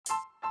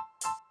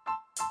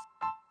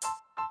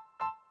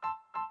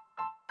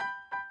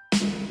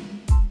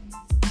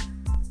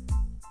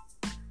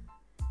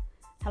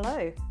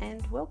Hello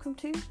and welcome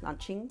to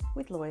Lunching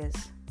with Lawyers.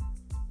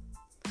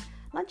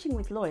 Lunching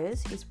with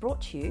Lawyers is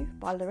brought to you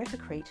by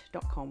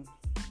lorettacrete.com.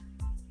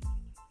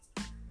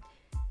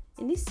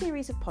 In this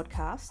series of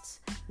podcasts,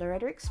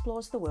 Loretta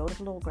explores the world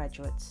of law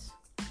graduates.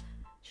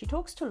 She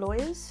talks to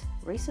lawyers,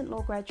 recent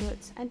law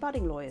graduates and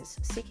budding lawyers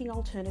seeking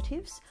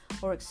alternatives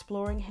or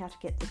exploring how to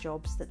get the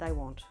jobs that they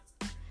want.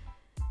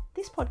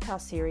 This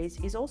podcast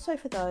series is also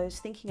for those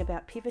thinking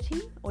about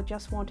pivoting or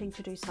just wanting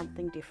to do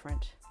something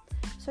different.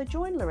 So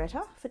join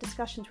Loretta for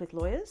discussions with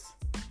lawyers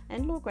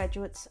and law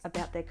graduates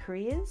about their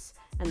careers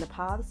and the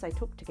paths they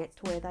took to get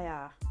to where they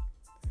are.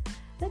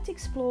 Let's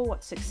explore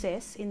what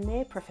success in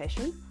their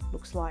profession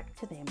looks like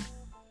to them.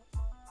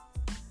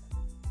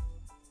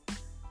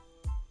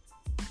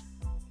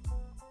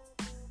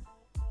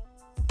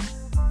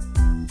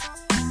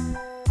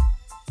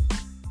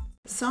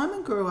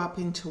 Simon grew up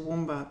in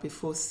Toowoomba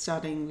before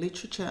studying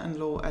literature and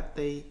law at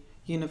the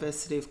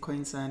University of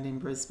Queensland in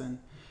Brisbane.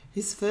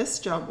 His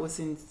first job was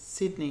in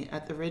Sydney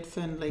at the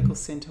Redfern Legal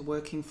Centre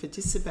working for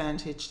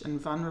disadvantaged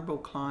and vulnerable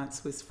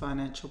clients with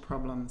financial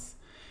problems.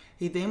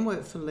 He then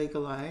worked for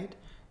Legal Aid,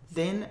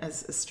 then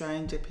as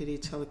Australian Deputy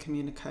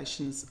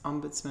Telecommunications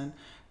Ombudsman,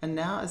 and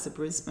now as a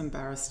Brisbane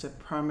barrister,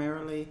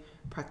 primarily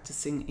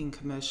practising in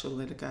commercial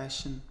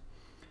litigation.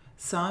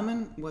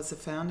 Simon was a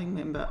founding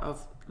member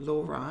of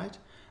Law Right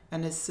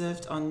and has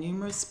served on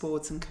numerous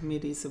boards and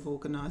committees of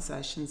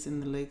organisations in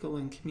the legal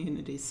and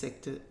community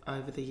sector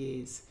over the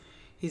years.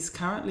 He's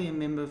currently a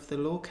member of the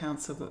Law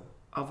Council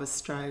of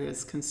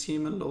Australia's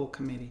Consumer Law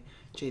Committee.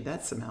 Gee,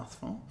 that's a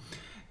mouthful.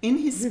 In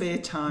his spare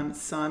time,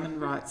 Simon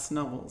writes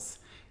novels.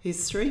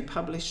 His three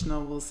published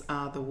novels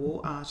are The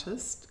War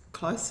Artist,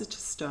 Closer to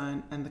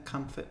Stone and The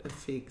Comfort of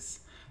Figs.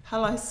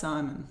 Hello,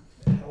 Simon.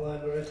 Hello,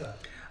 Loretta.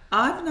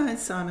 I've known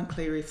Simon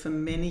Cleary for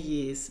many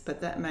years,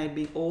 but that made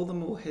me all the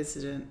more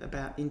hesitant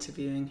about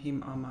interviewing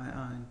him on my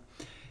own.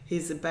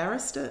 He's a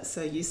barrister,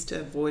 so used to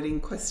avoiding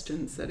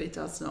questions that he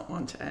does not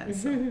want to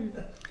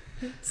answer.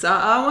 So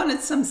I wanted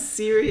some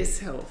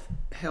serious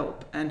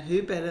help, and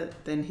who better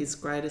than his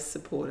greatest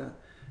supporter?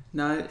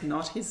 No,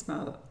 not his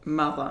mother,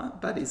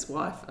 but his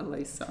wife,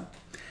 Elisa.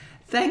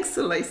 Thanks,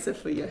 Elisa,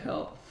 for your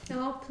help.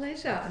 Oh,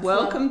 pleasure.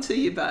 Welcome to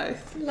you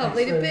both.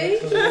 Lovely to be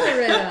here,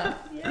 Loretta.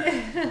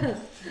 Yeah.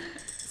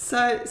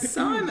 So,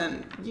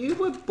 Simon, you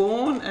were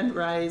born and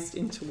raised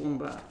in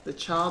Toowoomba, the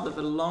child of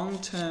a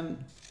long-term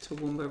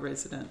Toowoomba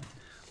resident.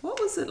 What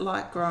was it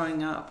like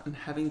growing up and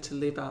having to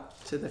live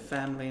up to the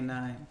family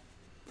name?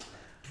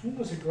 It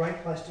was a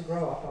great place to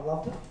grow up. I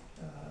loved it.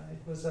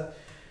 It was a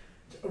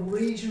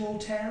regional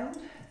town,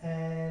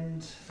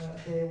 and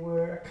there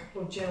were a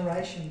couple of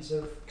generations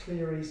of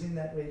Clearys in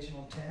that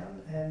regional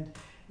town. And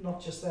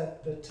not just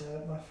that, but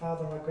my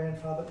father and my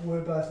grandfather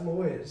were both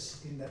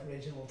lawyers in that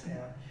regional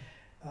town.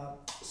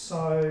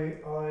 So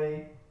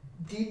I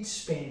did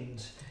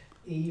spend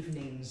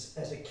evenings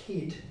as a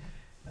kid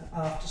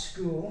after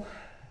school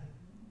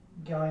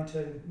going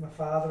to my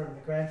father and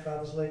my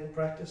grandfather's legal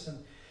practice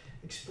and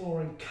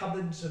exploring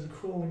cupboards and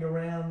crawling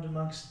around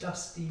amongst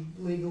dusty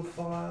legal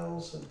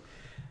files, and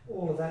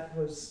all of that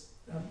was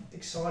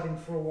exciting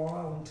for a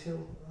while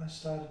until I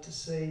started to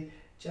see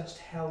just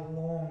how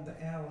long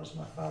the hours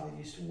my father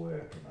used to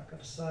work, and I've got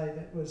to say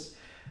that was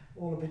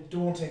all a bit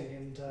daunting,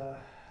 and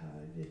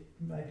it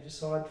made me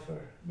decide for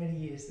many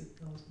years that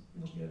I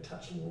wasn't going to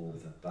touch law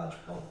with a budge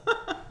pole.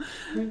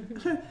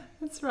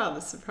 That's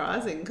rather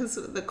surprising, because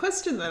the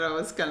question that I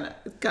was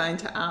going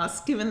to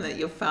ask, given that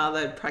your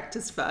father had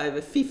practised for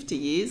over 50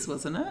 years,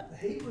 wasn't it?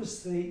 He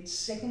was the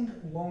second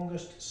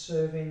longest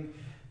serving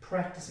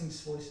practising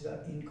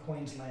solicitor in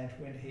Queensland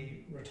when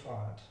he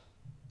retired.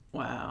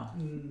 Wow.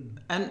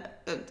 And,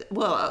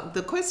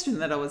 the question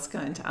that I was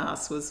going to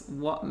ask was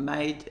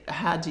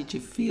how did you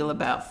feel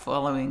about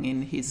following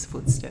in his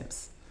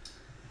footsteps?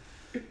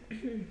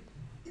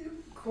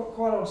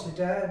 Quite honestly,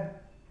 Dad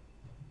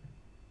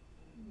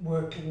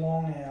worked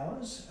long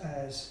hours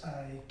as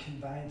a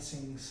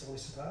conveyancing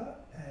solicitor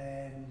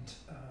and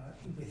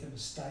with an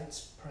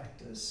estates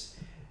practice.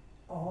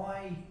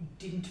 I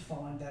didn't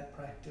find that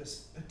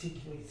practice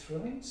particularly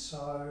thrilling,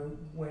 so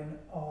when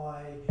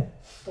I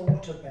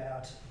thought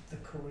about the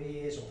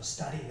careers or the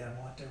study that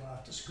I might do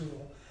after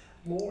school,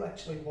 law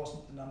actually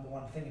wasn't the number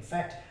one thing. In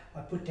fact, I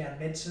put down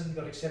medicine,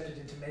 got accepted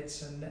into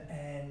medicine,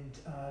 and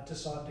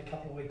decided a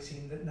couple of weeks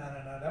in that no,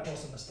 that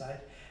was a mistake,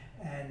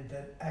 and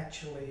that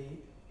actually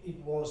it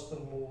was the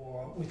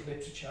law with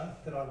literature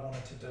that I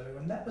wanted to do.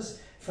 And that was,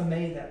 for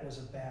me, that was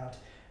about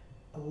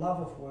a love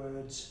of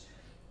words,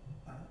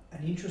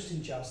 an interest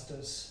in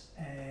justice,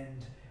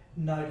 and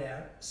no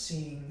doubt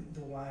seeing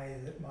the way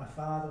that my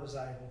father was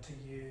able to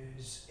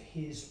use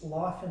his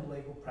life and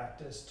legal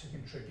practice to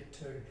contribute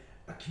to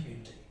a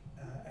community,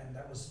 and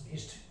that was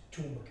his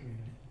Toowoomba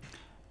community.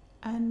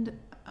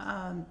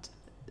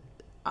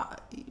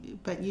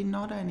 But you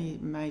not only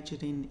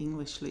majored in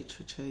English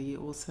literature, you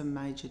also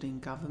majored in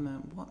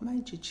government. What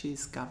made you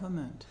choose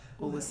government?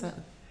 Or was that?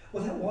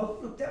 Well,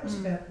 that was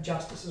about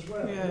justice as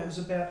well. Yeah. It was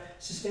about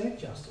systemic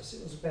justice.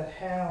 It was about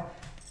how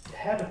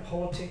does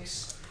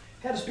politics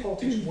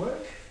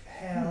work?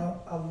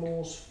 how are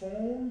laws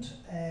formed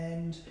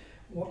and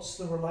what's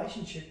the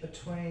relationship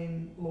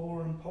between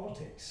law and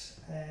politics,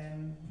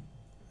 and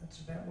it's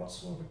about what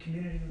sort of a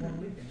community we want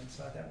to live in. And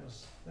so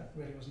that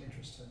really was an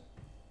interest to.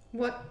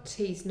 What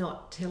he's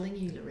not telling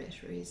you,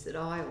 Loretta, is that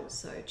I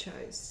also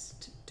chose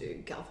to do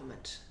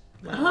government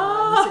when I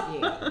was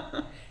at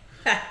uni.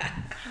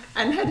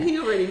 And had he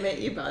already met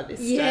you by this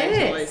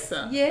stage,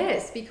 Lisa?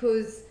 Yes,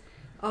 because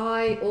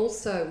I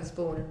also was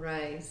born and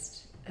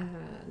raised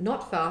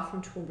not far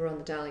from Toowoomba on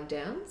the Darling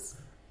Downs.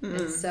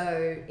 And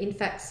so, in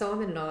fact,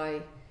 Simon and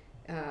I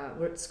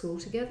were at school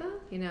together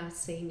in our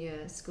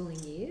senior schooling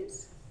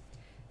years.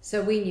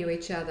 So we knew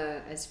each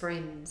other as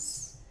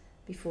friends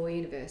before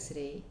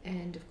university.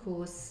 And of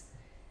course,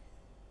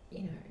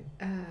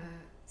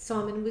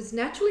 Simon was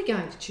naturally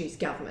going to choose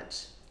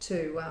government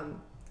to...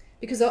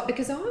 Because I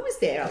was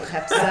there, I would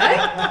have to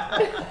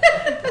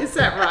say. Is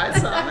that right,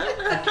 Simon?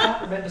 I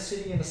can't remember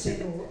sitting in a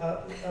single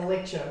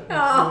lecture with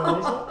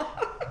Elisa.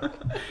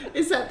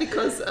 Is that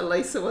because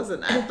Elisa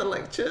wasn't at the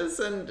lectures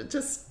and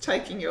just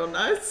taking your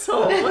notes,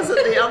 or was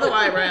it the other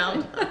way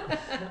around?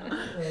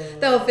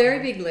 They were very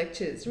big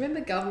lectures. Remember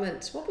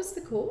government, what was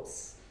the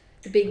course?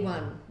 The big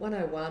one,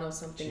 101 or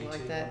something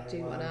like that.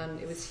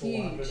 G101. It was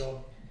huge. 400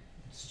 odd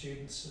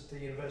students at the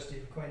University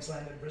of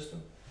Queensland in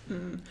Brisbane.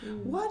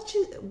 Why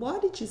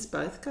did you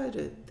both go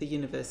to the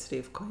University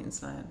of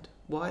Queensland?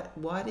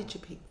 Why did you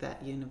pick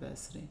that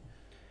university?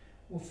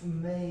 Well, for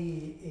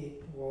me,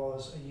 it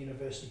was a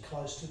university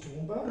close to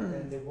Toowoomba,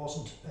 and there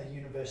wasn't a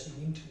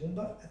university in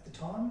Toowoomba at the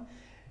time.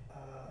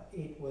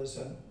 It was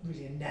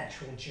really a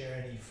natural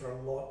journey for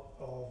a lot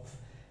of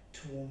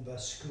Toowoomba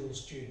school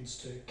students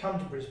to come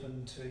to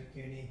Brisbane to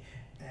uni,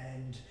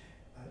 and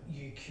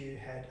UQ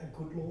had a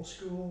good law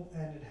school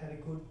and it had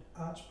a good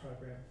arts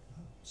program.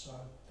 So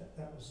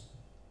that was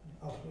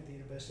ultimately the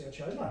university I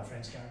chose. I had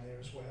friends going there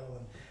as well,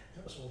 and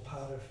that was all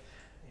part of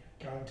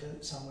going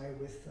to somewhere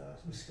with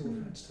school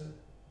friends too.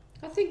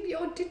 I think,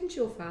 didn't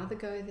your father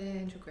go there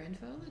and your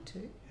grandfather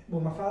too?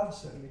 Well, my father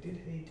certainly did.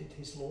 He did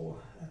his law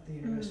at the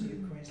University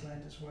of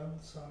Queensland as well.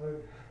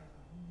 So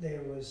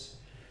there was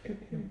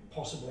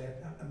possibly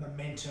a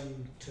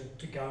momentum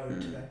to go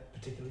to that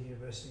particular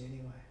university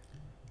anyway.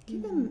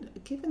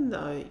 Given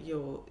though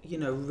your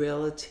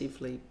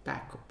relatively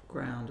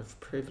background of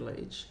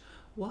privilege,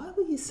 why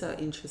were you so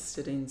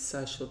interested in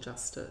social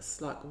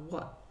justice? Like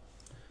what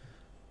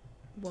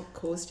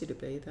caused you to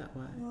be that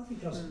way? Well, I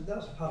think that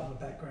was a part of my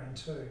background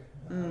too.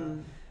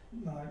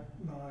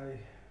 My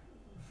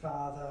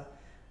father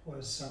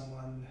was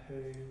someone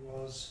who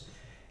was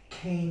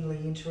keenly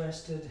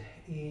interested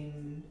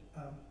in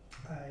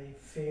a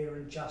fair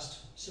and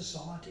just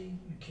society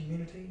and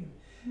community.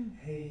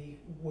 He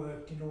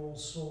worked in all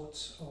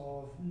sorts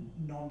of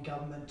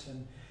non-government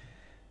and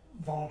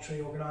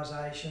voluntary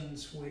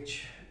organisations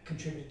which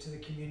contributed to the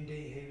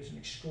community. He was an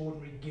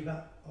extraordinary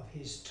giver of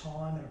his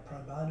time in a pro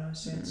bono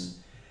sense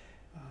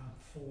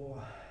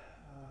for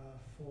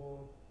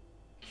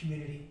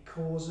community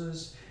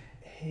causes.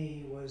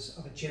 He was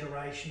of a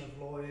generation of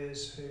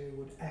lawyers who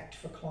would act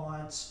for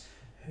clients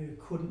who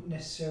couldn't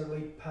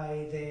necessarily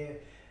pay their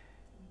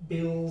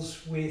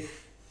bills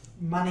with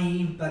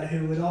money, but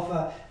who would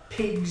offer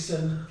pigs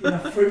and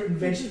fruit and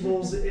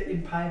vegetables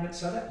in payment.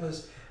 So that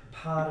was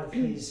part of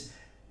his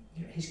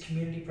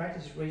community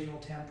practice, his regional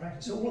town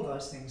practice. So all of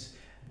those things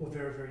were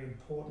very, very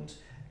important.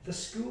 The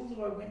school that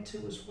I went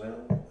to as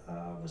well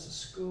was a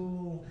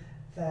school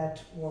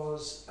that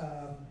was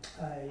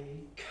a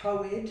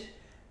co-ed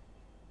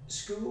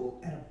school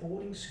and a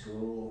boarding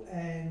school,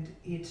 and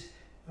it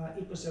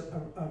was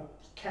a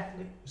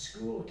Catholic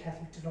school, a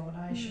Catholic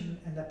denomination,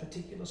 and that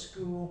particular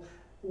school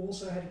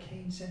also had a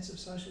keen sense of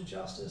social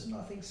justice, and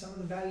I think some of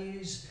the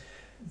values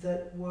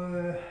that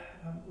were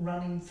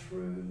running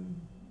through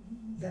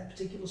that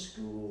particular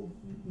school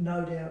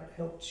no doubt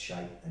helped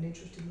shape an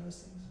interest in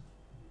those things.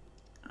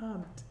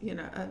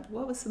 And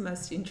what was the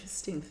most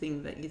interesting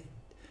thing that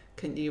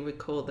can you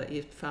recall that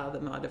your father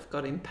might have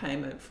got in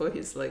payment for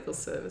his legal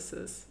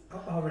services?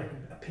 I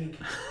reckon a pig.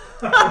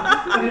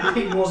 A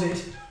pig was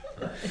it.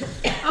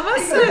 I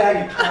must say,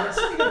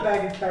 a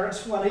bag of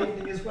carrots one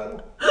evening as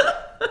well.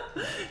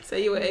 So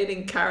you were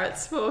eating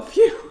carrots for a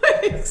few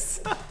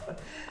weeks.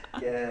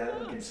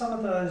 Yeah, in some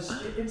of those,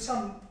 in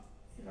some,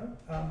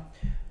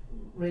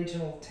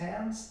 regional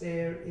towns,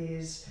 there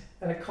is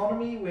an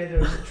economy where there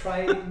is a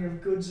trading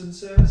of goods and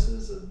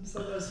services, and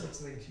so those sorts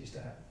of things used to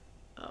happen.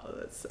 Oh,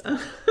 that's a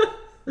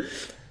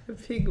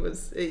pig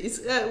was.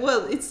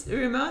 It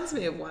reminds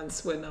me of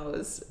once when I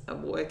was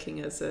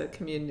working as a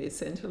community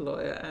centre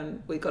lawyer,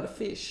 and we got a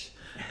fish.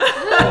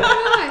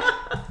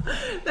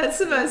 That's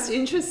the most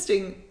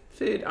interesting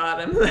food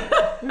item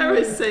that I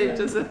received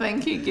as a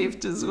thank you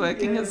gift as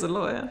working as a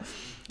lawyer.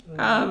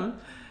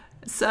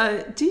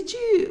 So did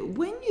you,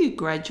 when you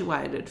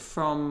graduated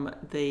from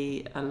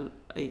the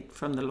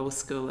law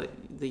school at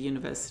the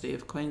University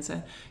of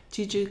Queensland,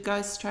 did you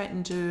go straight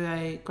and do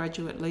a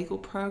graduate legal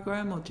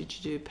program, or did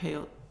you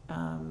do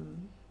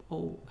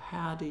or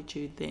how did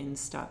you then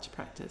start to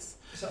practice?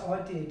 So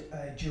I did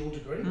a dual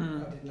degree.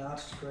 I did an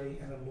arts degree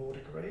and a law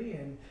degree,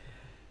 and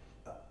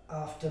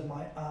after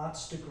my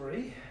arts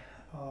degree,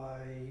 I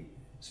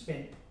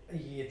spent a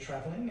year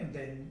travelling and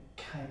then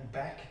came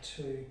back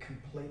to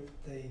complete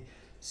the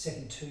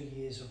second 2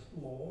 years of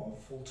law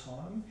full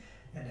time.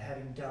 And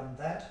having done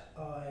that,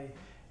 I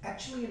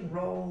actually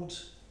enrolled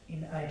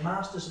in a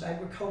Masters of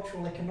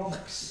Agricultural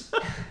Economics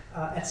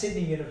at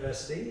Sydney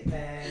University,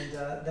 and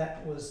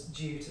that was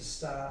due to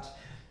start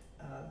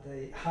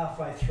the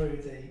halfway through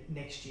the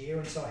next year,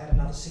 and so I had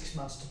another 6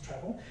 months to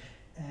travel,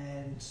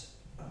 and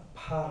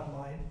part of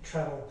my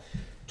travel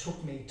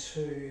took me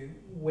to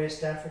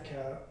West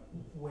Africa,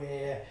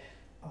 where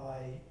I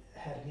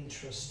had an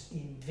interest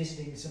in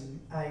visiting some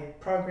aid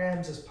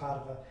programs as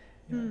part of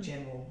a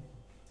general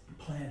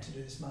plan to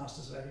do this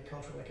Masters of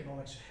Agricultural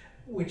Economics,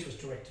 which was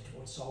directed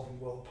towards solving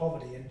world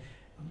poverty. And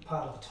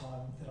part of the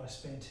time that I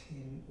spent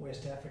in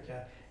West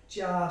Africa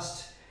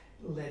just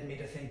led me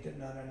to think that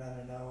no,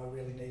 I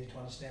really needed to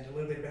understand a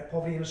little bit about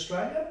poverty in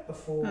Australia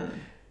before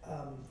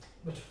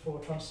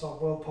trying to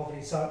solve world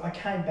poverty. So I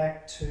came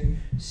back to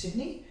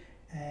Sydney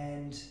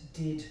and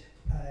did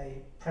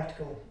a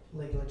practical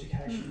legal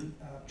education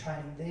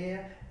training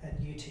there at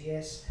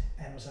UTS,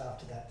 and was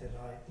after that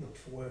I looked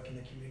for work in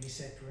the community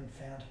sector and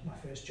found my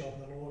first job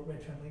in the law at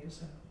Redfern Legal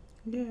Centre.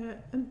 Yeah,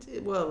 and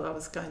well, I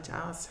was going to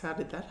ask, how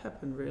did that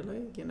happen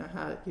really? You know,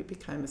 how you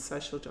became a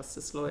social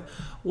justice lawyer.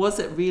 Was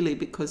it really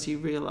because you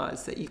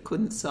realised that you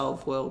couldn't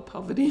solve world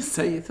poverty,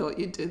 so you thought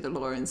you'd do the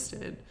law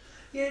instead?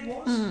 Yeah, it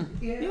was.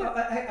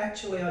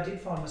 I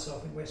did find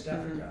myself in West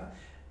Africa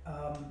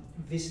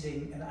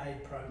visiting an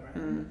aid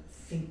program,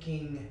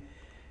 thinking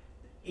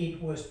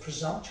it was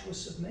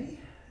presumptuous of me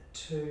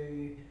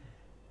to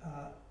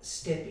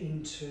step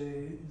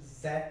into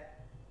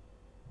that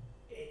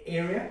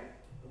area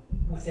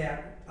without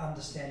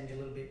understanding a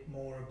little bit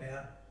more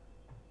about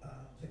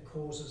the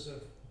causes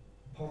of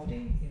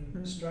poverty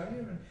in Australia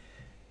and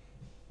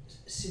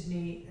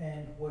Sydney,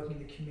 and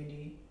working in the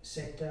community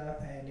sector,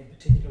 and in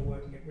particular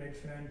working at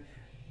Redfern,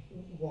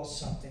 was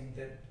something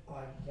that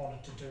I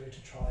wanted to do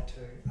to try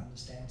to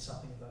understand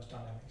something of those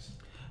dynamics.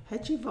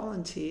 Had you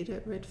volunteered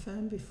at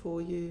Redfern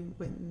before you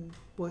went and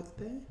worked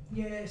there?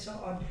 Yeah, so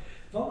I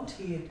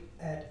volunteered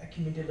at a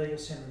community legal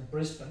centre in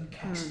Brisbane,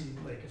 Caxton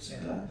Legal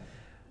Centre,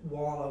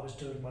 while I was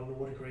doing my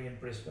law degree in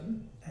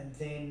Brisbane. And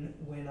then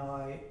when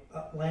I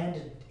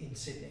landed in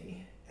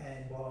Sydney,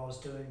 and while I was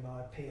doing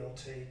my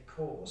PLT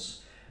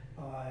course,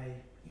 I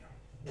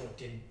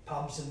worked in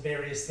pubs and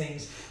various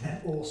things,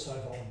 and also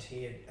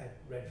volunteered at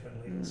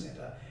Redfern Legal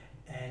Centre.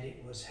 And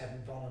it was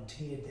having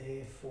volunteered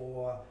there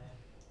for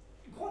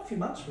quite a few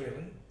months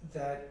really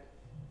that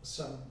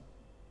some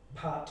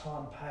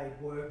part-time paid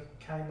work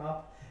came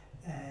up,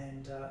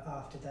 and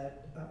after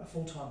that a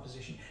full-time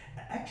position.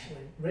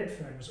 Actually,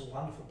 Redfern was a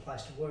wonderful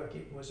place to work.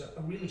 It was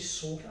a really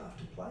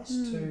sought-after place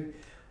to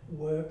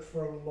work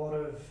for a lot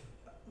of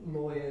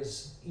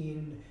lawyers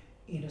in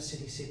inner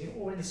city Sydney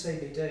or in the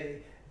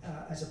CBD,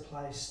 as a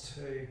place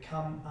to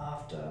come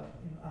after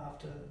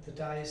the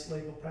day's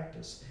legal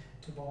practice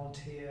to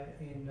volunteer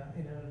in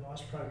an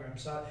advice program.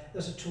 So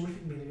there's a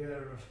terrific milieu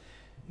of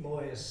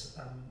lawyers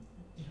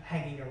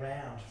hanging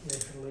around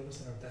Redfern Legal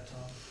Centre at that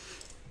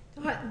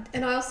time.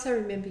 And I also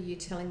remember you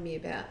telling me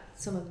about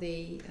some of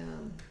the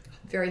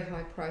very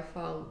high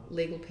profile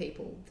legal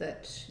people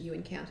that you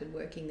encountered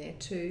working there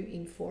too,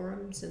 in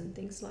forums and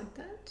things like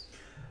that.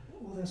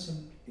 Well, there's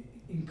some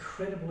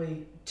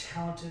incredibly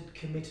talented,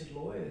 committed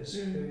lawyers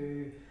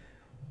who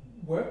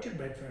worked at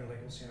Redfern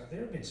Legal Centre.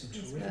 There have been some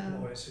terrific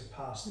lawyers who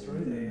passed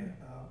through there.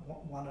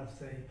 One of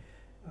the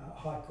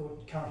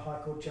current High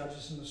Court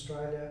judges in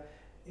Australia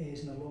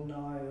is an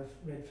alumni of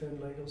Redfern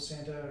Legal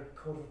Centre,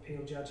 Court of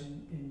Appeal judge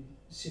in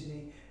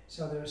Sydney.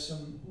 So there are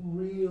some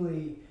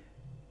really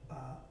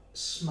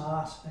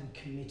smart and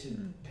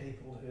committed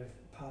people who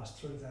have passed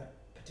through that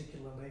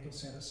particular legal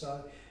centre.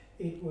 So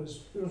it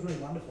was really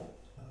wonderful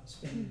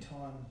spending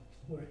time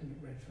working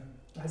at Redfern.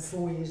 I had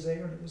 4 years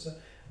there, and it was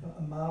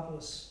a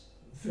marvellous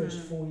first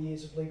 4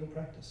 years of legal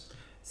practice.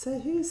 So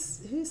who's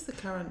the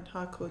current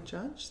High Court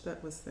judge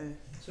that was there?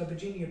 So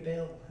Virginia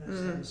Bell has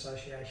an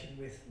association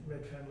with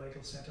Redfern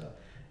Legal Centre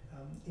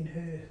in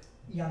her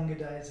younger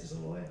days as a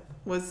lawyer.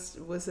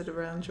 Was it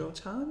around your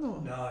time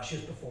or? No, she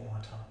was before my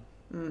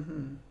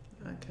time.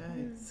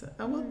 Okay. So,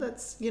 well,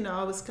 that's,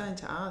 I was going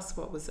to ask,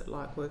 what was it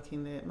like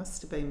working there? It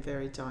must have been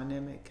very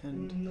dynamic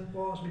and. It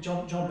was.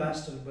 John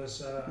Baston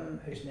was,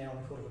 who's now on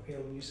the Court of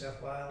Appeal in New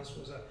South Wales,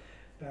 was a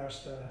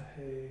barrister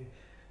who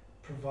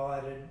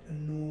provided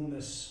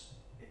enormous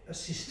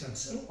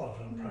assistance, and a lot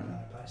of it on a pro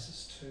bono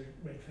basis, to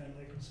Redfern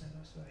Legal Centre.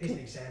 So he's an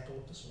example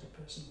of the sort of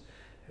person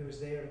who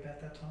was there at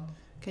about that time.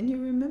 Can you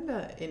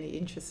remember any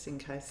interesting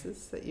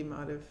cases that you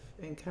might have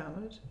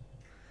encountered?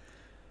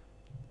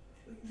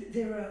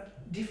 There are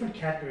different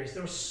categories.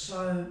 There are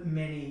so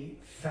many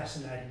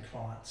fascinating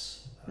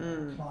clients,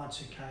 clients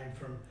who came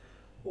from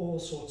all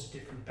sorts of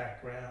different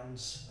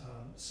backgrounds,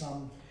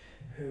 some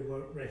who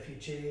were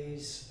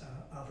refugees,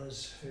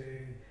 others who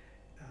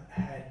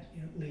had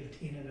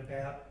lived in and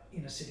about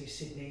inner city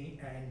Sydney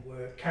and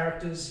were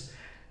characters.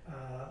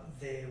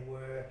 There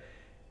were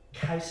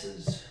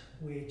cases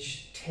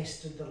which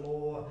tested the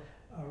law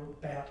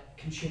about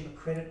consumer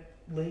credit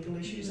legal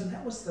issues, and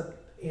that was the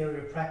area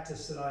of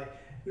practice that I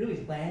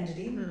really landed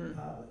in.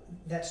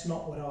 That's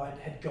not what I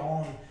had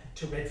gone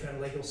to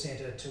Redfern Legal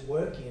Centre to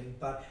work in,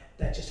 but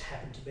that just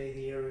happened to be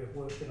the area of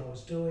work that I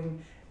was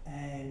doing,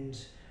 and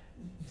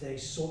the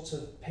sorts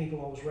of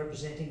people I was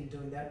representing and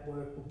doing that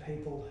work were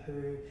people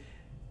who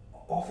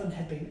often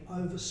had been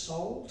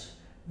oversold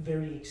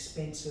very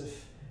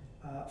expensive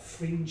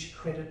fringe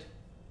credit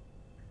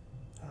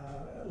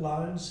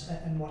loans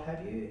and what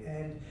have you,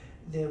 and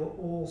there were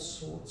all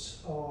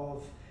sorts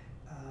of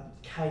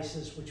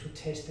cases which were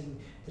testing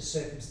the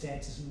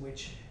circumstances in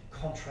which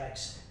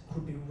contracts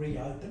could be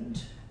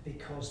reopened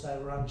because they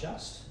were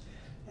unjust.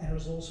 And it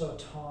was also a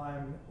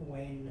time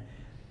when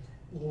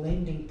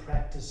lending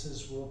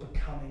practices were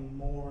becoming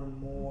more and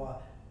more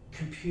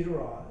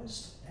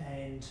computerised,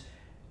 and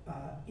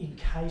in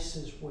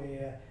cases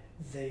where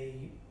the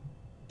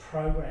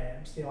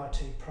programs, the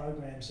IT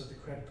programs of the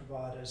credit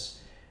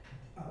providers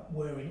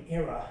were in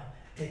error,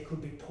 there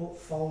could be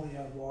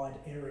portfolio-wide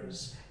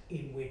errors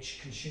in which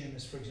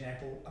consumers, for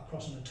example,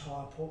 across an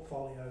entire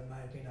portfolio may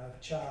have been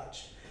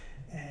overcharged.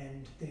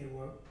 And there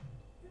were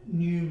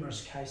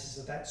numerous cases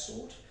of that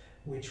sort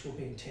which were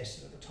being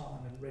tested at the time,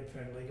 and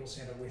Redfern Legal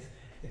Centre with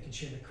the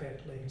Consumer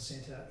Credit Legal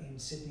Centre in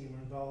Sydney were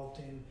involved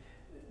in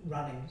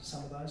running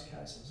some of those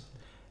cases.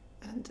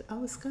 And I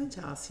was going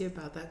to ask you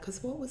about that,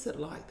 because what was it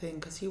like then?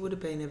 Because you would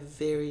have been a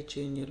very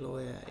junior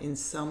lawyer in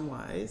some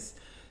ways,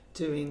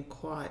 doing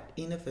quite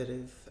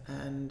innovative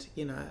and,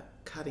 you know,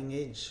 cutting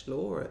edge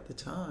law at the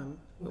time.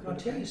 Well, can I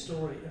tell you a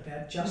story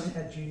about just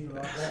how junior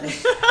I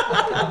was?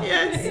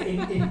 Yes.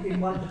 In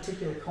one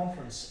particular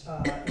conference,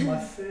 in my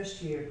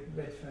first year at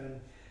Redfern,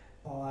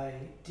 I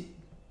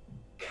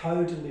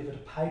co-delivered a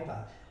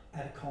paper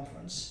at a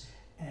conference,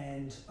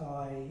 and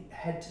I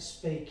had to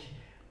speak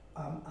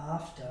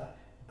after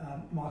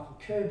Michael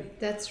Kirby.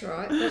 That's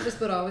right. That was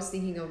what I was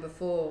thinking of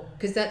before,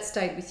 because that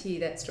stayed with you,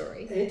 that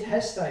story. It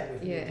has stayed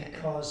with me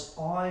because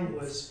I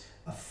was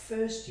a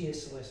first-year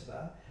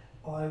solicitor.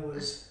 I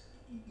was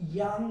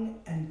young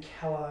and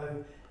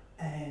callow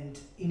and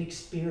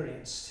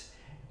inexperienced,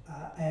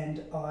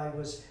 and I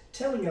was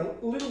telling a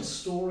little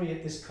story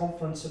at this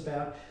conference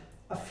about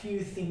a few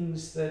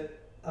things that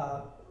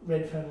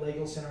Redfern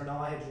Legal Centre and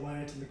I had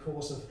learnt in the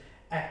course of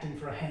acting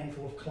for a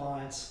handful of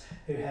clients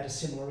who had a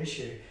similar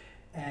issue.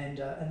 And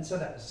so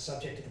that was the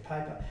subject of the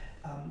paper.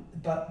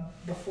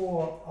 But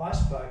before I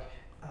spoke,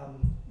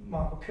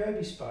 Michael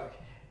Kirby spoke,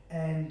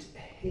 and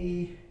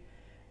he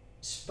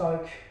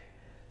spoke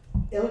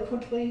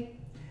eloquently.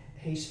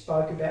 He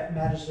spoke about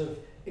matters of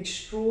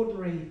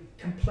extraordinary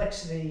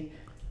complexity,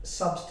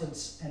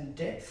 substance and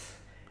depth.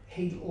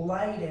 He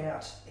laid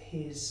out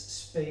his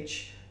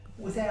speech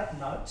without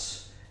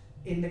notes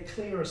in the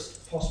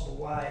clearest possible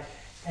way.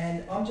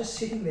 And I'm just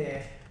sitting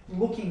there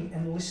looking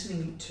and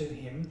listening to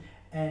him,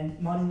 and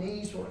my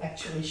knees were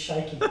actually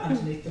shaking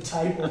underneath the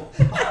table.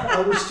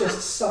 I was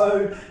just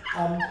so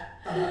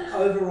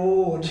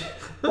overawed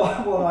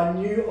by what I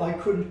knew I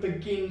couldn't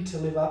begin to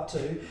live up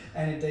to,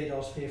 and indeed I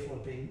was fearful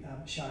of being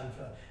shown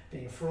for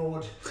being a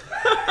fraud.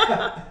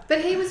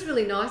 But he was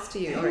really nice to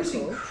you, He was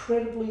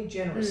incredibly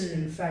generous.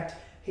 In fact,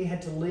 he had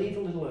to leave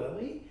a little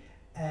early,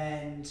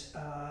 and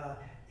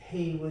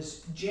he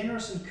was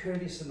generous and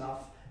courteous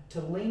enough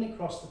to lean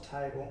across the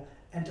table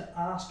and to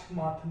ask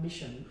my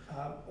permission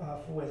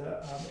for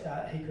whether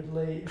he could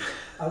leave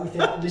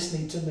without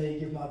listening to me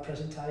give my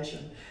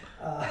presentation.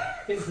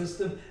 It was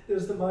the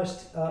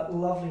most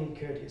lovely and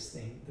courteous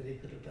thing that he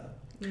could have done.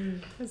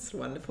 That's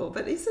wonderful.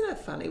 But isn't it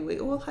funny? We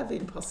all have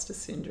imposter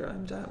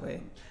syndrome, don't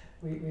we?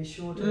 We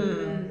sure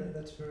do.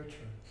 That's very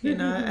true. You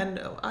know, and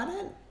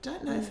I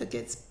don't know if it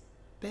gets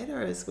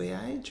better as we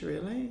age,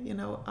 really. You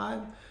know,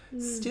 I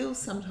still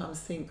sometimes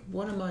think,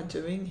 what am I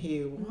doing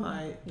here?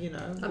 Why, you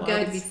know? I'm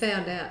going to be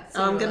found out.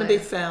 I'm going to be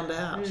found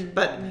out.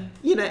 But,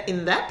 you know,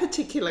 in that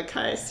particular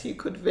case, he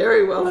could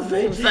very well have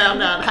been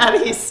found out had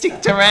he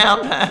stuck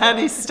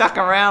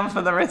around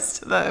for the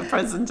rest of the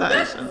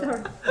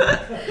presentation.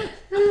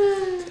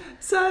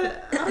 So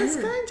I was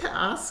going to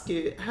ask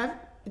you,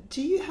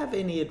 do you have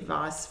any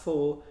advice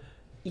for,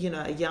 you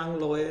know,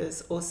 young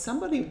lawyers or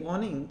somebody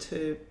wanting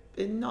to,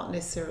 not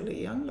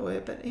necessarily a young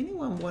lawyer, but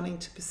anyone wanting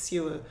to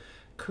pursue a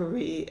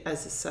career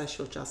as a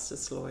social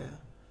justice lawyer,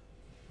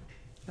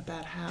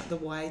 about the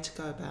way to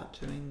go about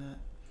doing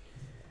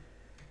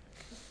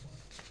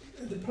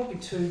that? There are probably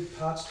two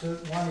parts to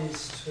it. One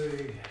is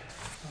to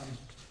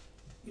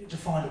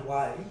find a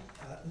way,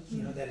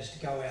 you know, that is to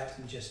go out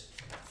and just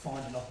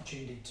find an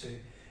opportunity to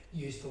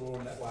use the law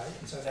in that way.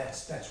 And so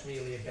that's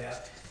really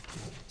about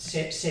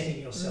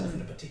setting yourself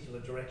in a particular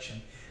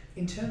direction.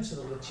 In terms of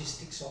the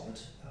logistics of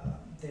it,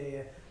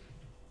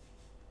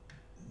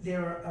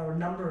 there are a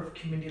number of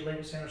community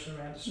legal centres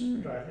around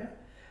Australia,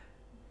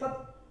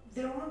 but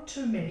there aren't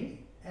too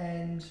many,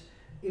 and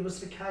it was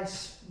the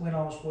case when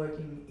I was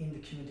working in the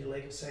community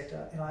legal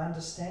sector, and I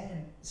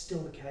understand still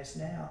the case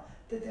now,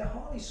 that they're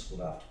highly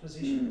sought after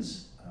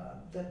positions,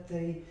 that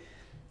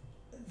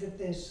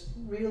there's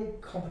real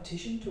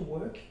competition to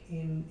work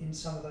in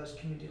some of those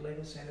community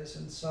legal centres,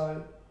 and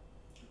so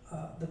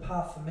the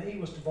path for me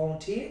was to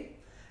volunteer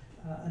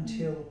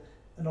until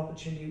an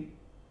opportunity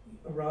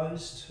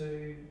arose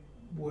to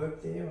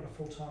work there on a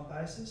full-time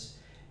basis.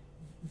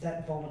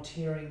 That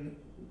volunteering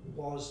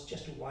was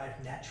just a way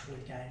of naturally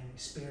gaining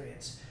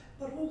experience,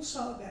 but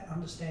also about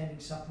understanding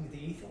something of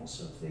the ethos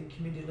of the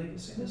community legal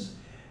centres,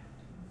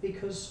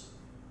 because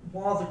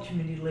while the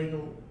community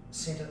legal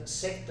centre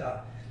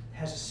sector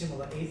has a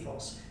similar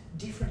ethos,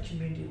 different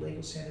community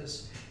legal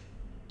centres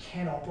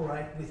can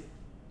operate with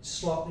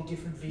slightly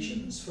different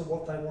visions for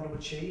what they want to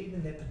achieve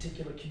in their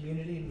particular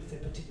community and with their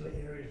particular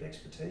area of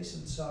expertise.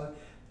 And so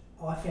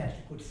I found it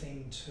a good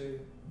thing to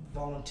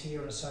volunteer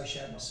and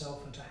associate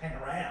myself and to hang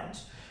around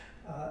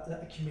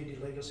a community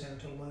legal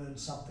centre to learn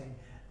something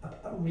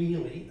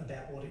really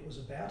about what it was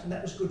about. And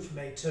that was good for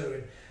me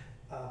too,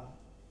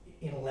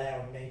 in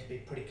allowing me to be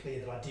pretty clear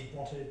that I did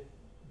want to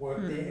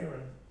work there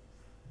and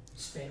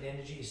spend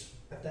energies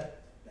at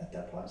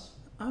that place.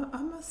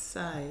 I must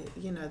say,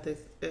 you know,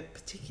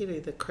 particularly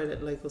the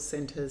Credit Legal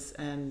Centres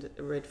and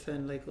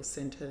Redfern Legal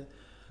Centre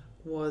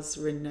was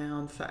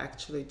renowned for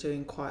actually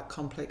doing quite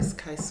complex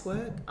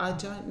casework. I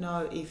don't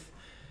know if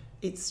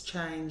it's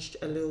changed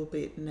a little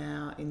bit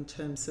now in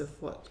terms of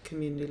what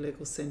community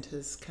legal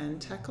centres can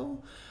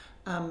tackle,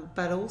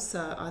 but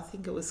also I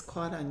think it was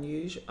quite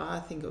unusual. I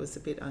think it was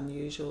a bit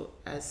unusual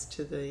as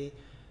to the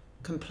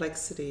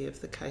complexity of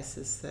the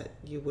cases that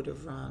you would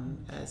have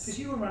run as... Because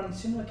you were running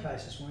similar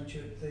cases, weren't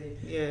you, at the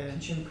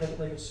Consumer Credit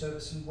Legal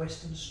Service in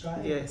Western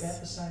Australia about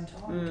the same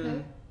time?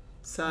 Okay.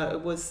 So it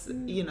was,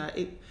 you know,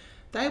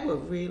 they were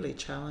really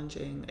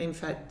challenging. In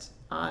fact,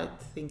 I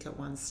think at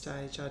one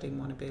stage I didn't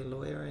want to be a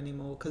lawyer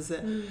anymore because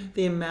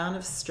the amount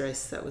of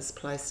stress that was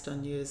placed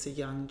on you as a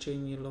young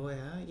junior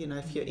lawyer, you know,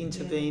 if you're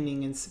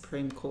intervening in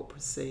Supreme Court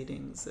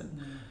proceedings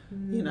and,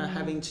 you know,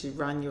 having to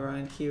run your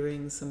own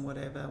hearings and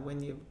whatever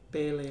when you're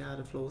barely out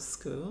of law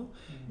school,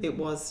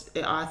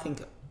 I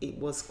think it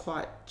was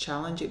quite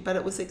challenging, but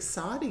it was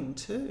exciting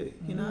too,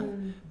 you know,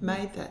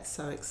 made that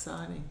so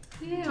exciting.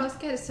 Yeah, I was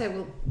going to say,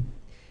 well,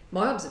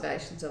 my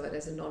observations of it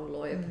as a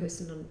non-lawyer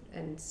person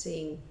and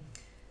seeing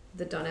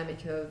the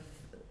dynamic of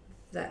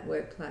that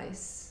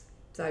workplace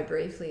so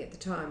briefly at the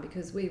time,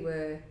 because we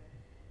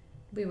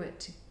went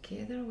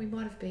together, or we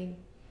might have been...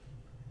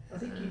 I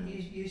think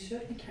you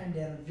certainly came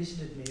down and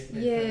visited me at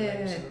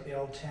Redfern at the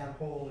old town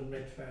hall in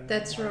Redfern.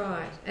 That's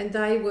right. And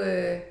they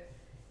were,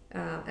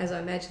 as I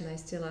imagine they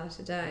still are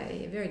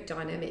today, a very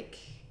dynamic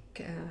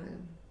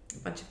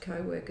bunch of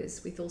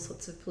co-workers with all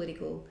sorts of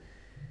political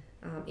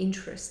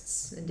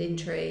interests and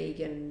intrigue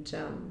and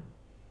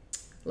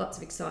lots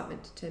of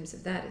excitement in terms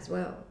of that as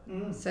well.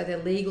 So their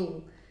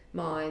legal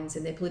minds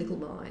and their political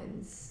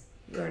minds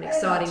were an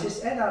exciting...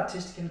 And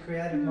artistic and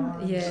creative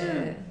minds.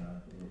 Yeah.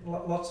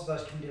 Lots of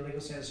those community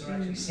legal centres are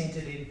actually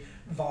centred in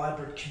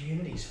vibrant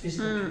communities,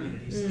 physical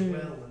communities as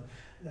well, and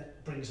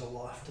that brings a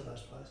life to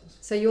those places.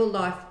 So your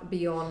life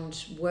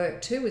beyond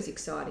work too was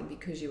exciting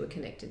because you were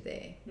connected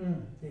there.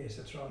 Yes,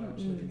 that's right. I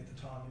was living at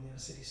the time in the inner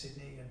city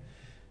Sydney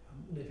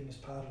and living as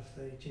part of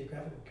the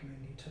geographical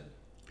community too.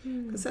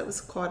 Because that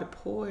was quite a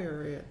poor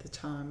area at the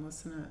time,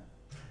 wasn't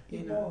it?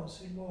 It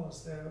was.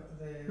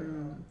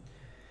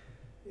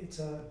 It's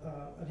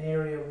an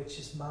area which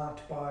is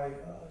marked by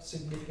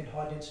significant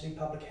high-density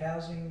public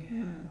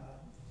housing,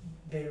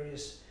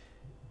 various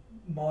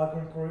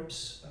migrant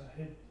groups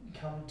who'd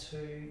come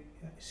to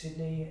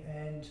Sydney,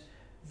 and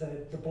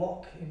the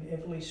block in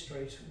Everleigh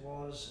Street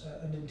was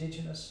an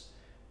Indigenous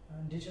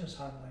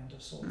homeland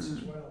of sorts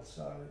as well.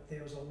 So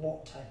there was a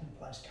lot taking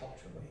place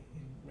culturally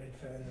in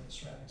Redfern and the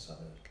surrounding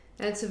suburbs.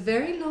 And it's a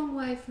very long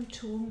way from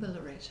Toowoomba,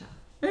 Loretta.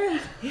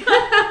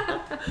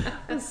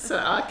 So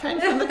I came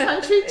from the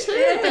country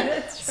too.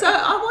 So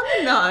I want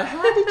to know,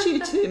 how did you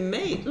two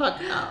meet? Like,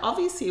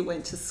 obviously you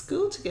went to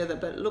school together,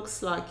 but it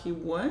looks like you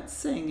weren't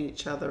seeing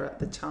each other at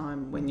the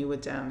time when you were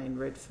down in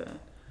Redfern.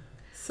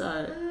 So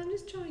I'm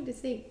just trying to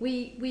think.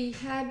 We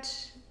had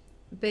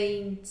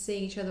been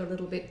seeing each other a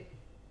little bit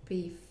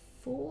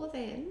before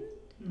then,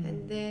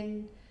 and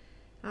then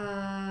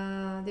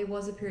there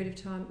was a period of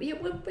time. Yeah,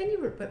 when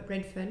you were at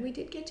Redfern, we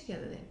did get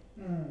together then.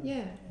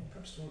 Yeah,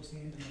 perhaps towards the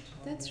end of my time.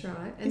 That's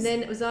right. And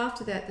then it was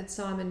after that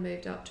Simon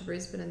moved up to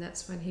Brisbane, and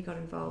that's when he got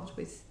involved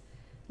with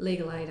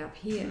legal aid up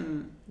here.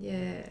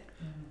 Yeah.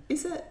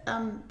 Is it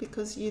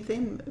because you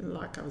then,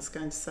 like I was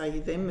going to say,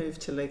 you then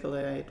moved to legal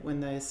aid when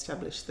they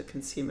established the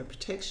Consumer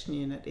Protection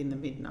Unit in the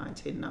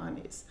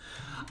mid-1990s?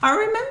 I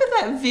remember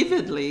that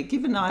vividly,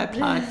 given I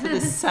applied for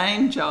the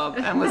same job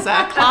and was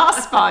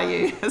outclassed by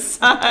you.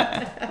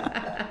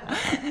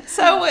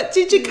 So what,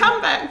 did you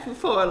come back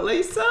for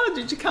Lisa? Or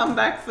did you come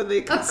back for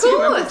the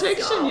Consumer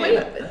Protection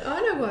Unit?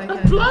 I know why.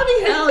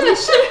 Bloody hell, you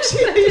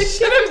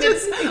should have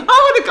just... I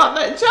would have got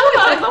that job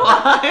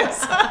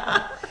otherwise.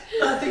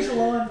 Things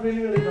aligned really,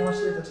 really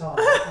nicely at the time.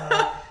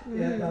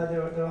 There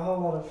were a whole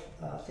lot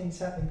of things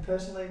happening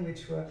personally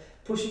which were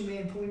pushing me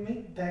and pulling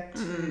me back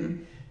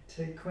to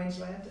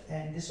Queensland,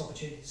 and this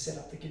opportunity to set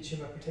up the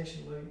Consumer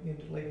Protection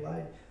Unit of Legal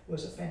Aid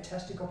was a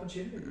fantastic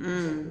opportunity.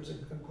 It was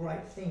a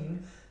great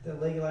thing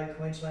that Legal Aid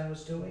Queensland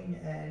was doing,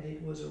 and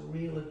it was a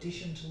real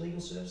addition to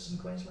legal services in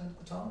Queensland at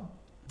the time.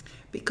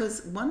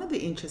 Because one of the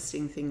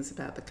interesting things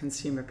about the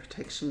Consumer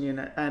Protection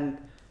Unit, and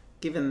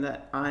given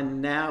that I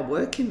now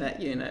work in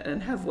that unit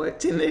and have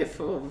worked in there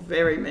for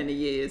very many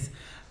years,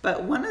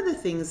 but one of the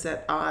things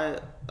that I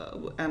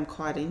am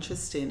quite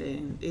interested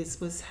in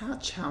was how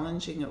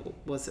challenging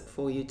was it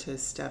for you to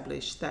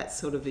establish that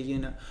sort of a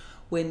unit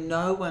where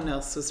no one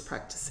else was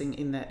practicing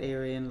in that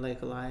area in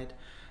legal aid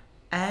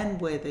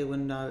and where there were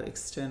no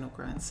external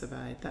grants of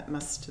aid. That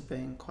must have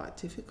been quite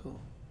difficult.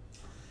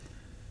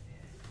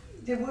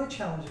 There were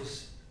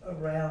challenges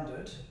around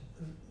it.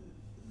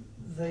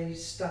 The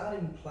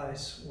starting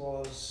place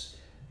was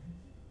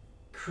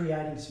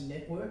creating some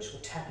networks or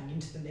tapping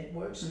into the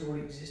networks that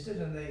already existed,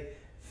 and the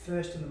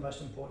first and the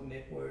most important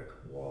network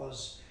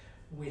was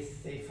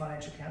with the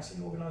financial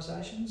counselling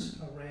organisations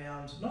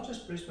around not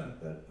just Brisbane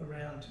but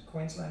around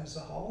Queensland as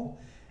a whole,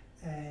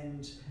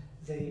 and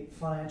the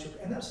financial,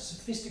 and that's a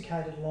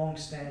sophisticated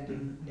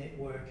long-standing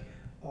network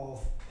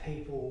of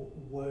people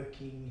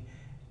working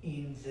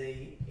in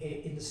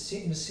a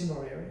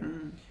similar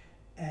area.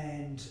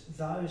 And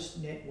those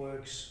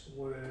networks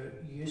were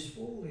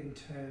useful in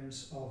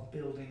terms of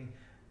building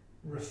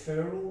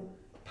referral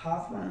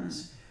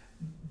pathways,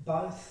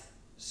 both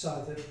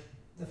so that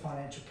the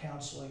financial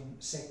counselling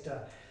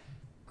sector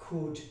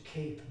could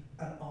keep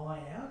an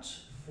eye out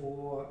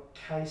for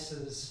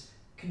cases,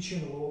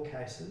 consumer law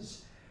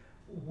cases,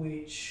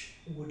 which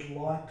would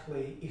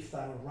likely, if they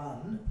were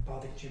run by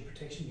the Consumer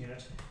Protection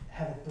Unit,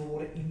 have a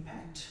broader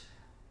impact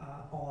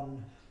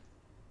on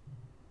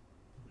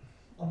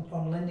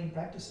lending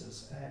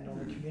practices and on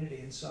the community.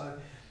 And so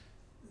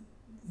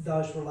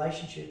those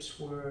relationships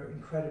were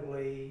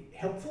incredibly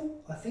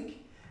helpful, I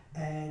think,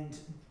 and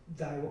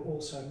they were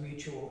also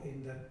mutual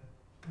in that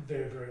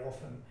very, very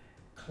often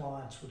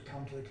clients would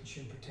come to the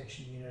Consumer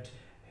Protection Unit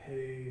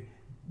who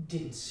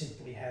didn't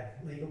simply have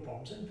legal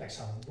problems. In fact,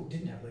 some of them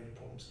didn't have legal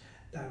problems.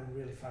 They were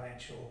really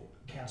financial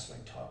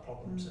counselling type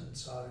problems. And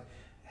so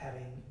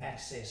having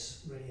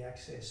ready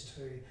access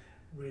to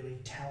really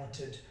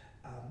talented,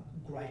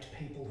 great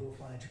people who are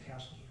financial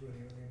counsellors was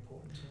really, really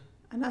important.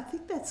 And I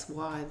think that's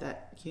why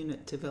that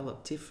unit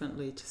developed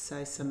differently to,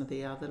 say, some of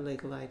the other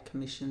legal aid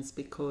commissions,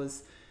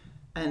 because,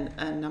 and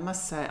I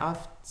must say,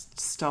 I've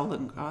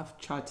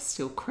tried to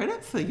steal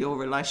credit for your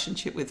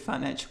relationship with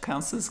financial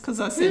counsellors, because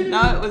I said,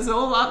 no, it was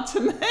all up to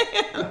me.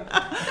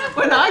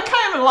 When I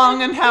came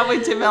along, and how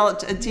we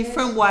developed a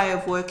different way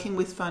of working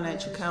with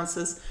financial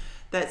counsellors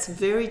that's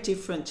very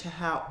different to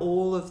how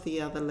all of the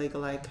other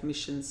legal aid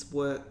commissions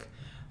work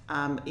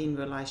in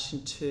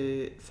relation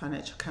to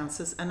financial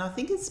counsellors. And I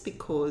think it's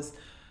because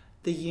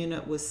the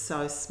unit was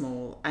so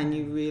small and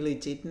you really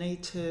did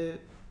need to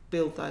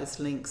build those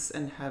links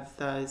and have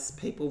those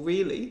people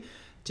really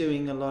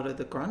doing a lot of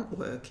the grunt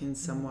work in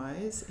some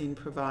ways in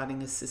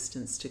providing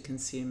assistance to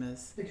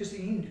consumers. Because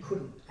the unit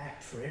couldn't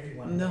act for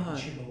everyone with a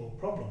consumer law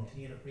problem.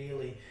 The unit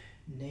really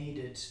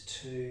needed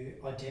to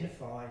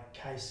identify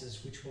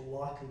cases which were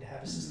likely to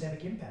have a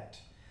systemic impact.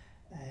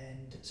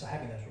 And so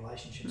having those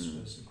relationships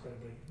was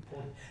incredibly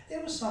important. There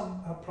were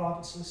some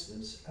private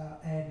solicitors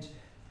and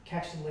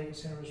Caxton Legal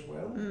Centre as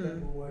well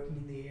that were working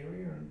in the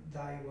area, and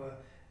they were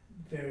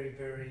very,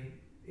 very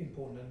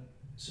important and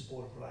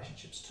supportive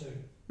relationships too.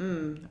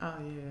 Oh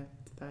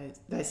yeah,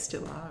 they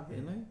still are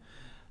really.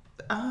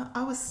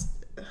 I've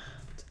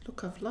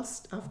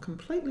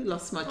completely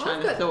lost my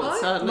train of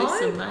thought.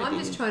 I'm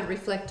just trying to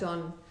reflect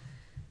on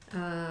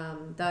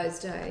those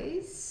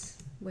days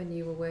when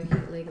you were working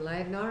at Legal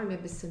Aid, and I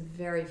remember some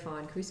very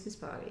fine Christmas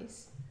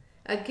parties.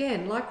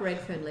 Again, like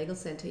Redfern Legal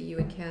Centre, you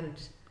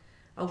encountered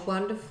a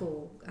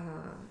wonderful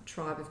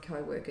tribe of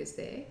co-workers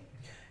there.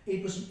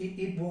 It was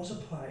a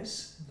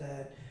place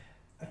that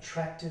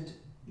attracted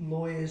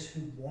lawyers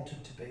who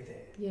wanted to be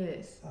there.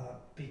 Yes.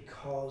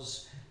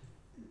 Because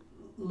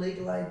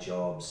legal aid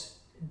jobs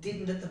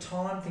didn't at the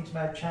time, things may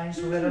have changed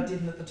a little,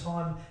 didn't at the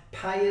time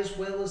pay as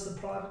well as the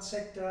private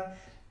sector,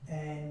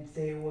 and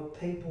there were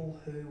people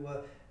who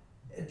were,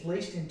 at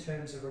least in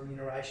terms of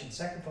remuneration,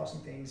 sacrificing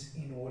things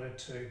in order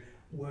to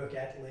work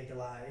at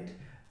legal aid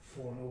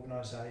for an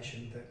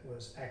organisation that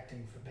was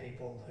acting for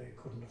people who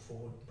couldn't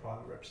afford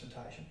private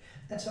representation.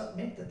 And so it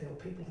meant that there were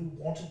people who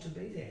wanted to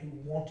be there, who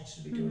wanted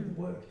to be doing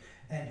the work,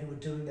 and who were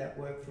doing that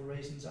work for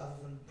reasons other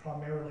than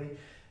primarily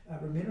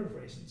remunerative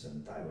reasons.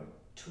 And they were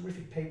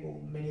terrific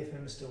people, many of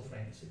whom are still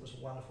friends. It was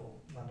a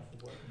wonderful, wonderful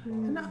work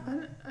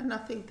environment. And I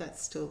think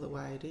that's still the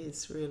way it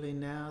is really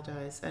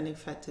nowadays. And in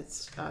fact,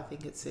 I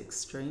think it's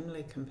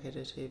extremely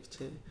competitive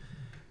to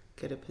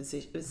get a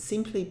position,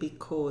 simply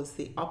because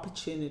the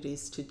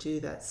opportunities to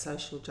do that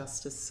social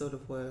justice sort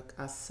of work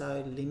are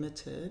so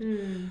limited,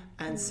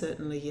 and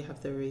certainly you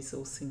have the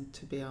resourcing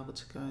to be able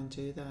to go and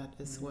do that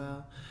as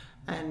well.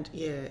 And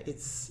yeah,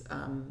 it's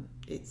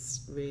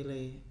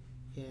really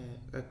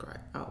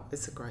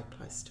it's a great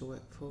place to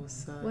work for.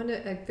 So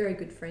A very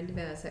good friend of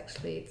ours,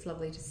 actually, it's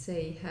lovely to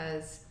see,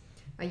 has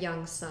a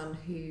young son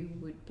who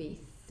would be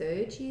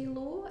third year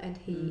law, and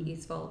he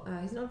is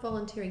he's not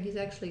volunteering, he's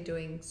actually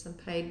doing some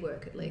paid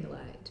work at Legal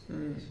Aid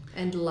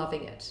and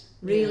loving it,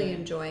 really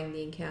enjoying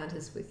the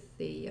encounters with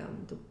the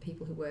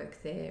people who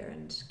work there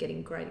and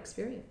getting great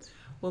experience.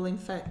 Well, in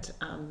fact,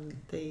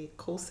 the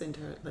call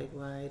centre at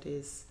Legal Aid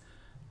is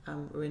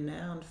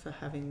renowned for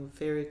having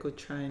very good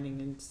training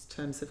in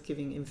terms of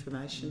giving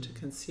information to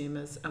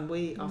consumers. And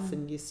we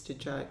often used to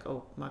joke,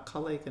 or my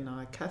colleague and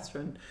I,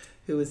 Catherine,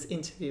 who was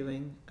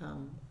interviewing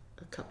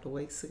a couple of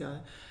weeks ago,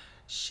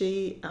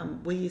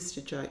 we used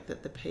to joke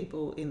that the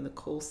people in the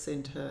call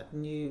centre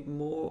knew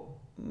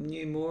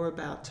more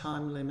about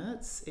time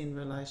limits in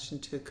relation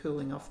to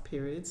cooling off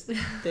periods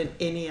than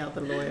any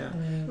other lawyer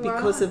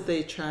because of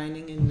their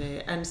training in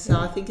there. And so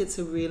I think it's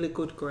a really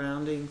good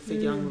grounding for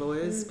young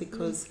lawyers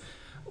because,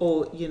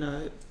 or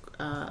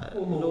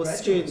law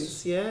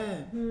students,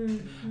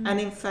 And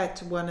in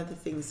fact, one of the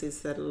things is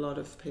that a lot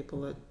of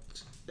people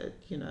there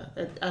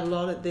are a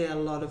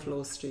lot of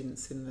law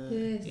students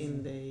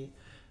in the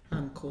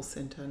call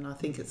centre, and I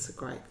think it's a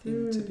great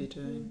thing to be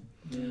doing.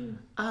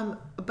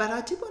 But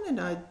I did want to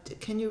know,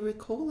 can you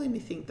recall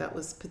anything that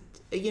was,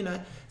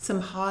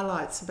 some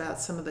highlights about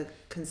some of the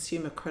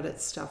consumer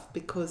credit stuff,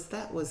 because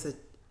that was a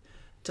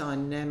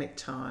dynamic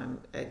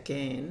time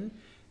again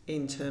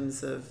in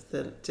terms of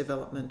the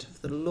development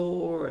of the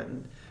law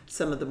and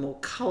some of the more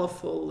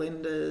colourful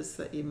lenders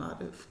that you might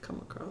have come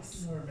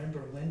across. I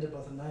remember a lender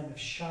by the name of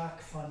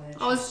Shark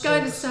Financial I was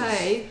going to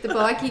say the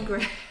bikie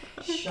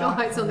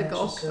guys on the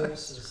Gold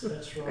Coast.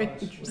 That's right.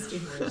 Which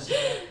was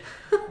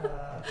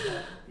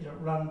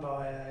run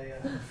by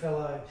a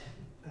fellow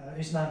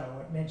whose name I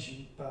won't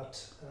mention,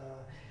 but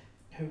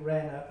who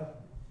ran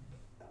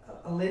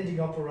a lending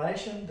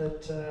operation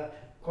that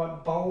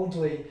quite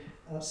boldly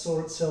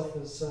saw itself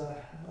as a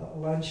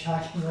loan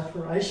sharking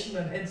operation,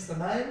 and hence the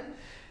name.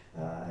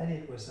 And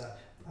it was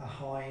a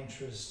high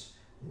interest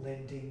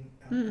lending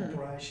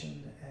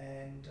operation,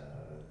 and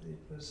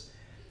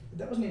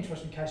that was an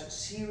interesting case, a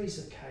series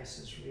of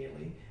cases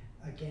really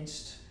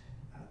against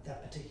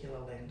that particular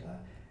lender,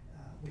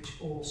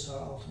 which also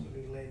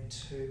ultimately led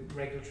to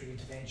regulatory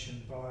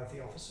intervention by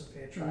the Office of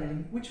Fair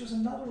Trading, which was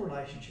another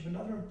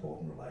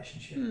important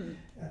relationship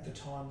at the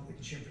time that the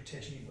Consumer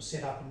Protection Unit was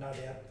set up, and no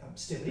doubt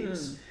still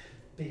is,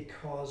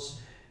 because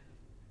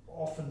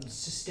often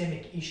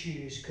systemic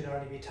issues could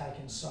only be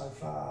taken so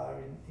far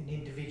in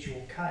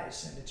individual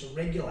case, and it's a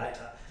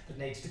regulator that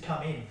needs to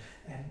come in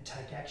and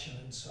take action.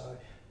 And so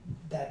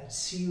that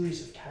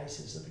series of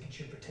cases that the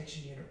Consumer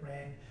Protection Unit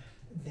ran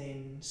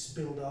then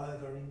spilled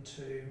over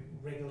into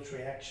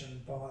regulatory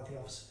action by the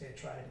Office of Fair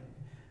Trading.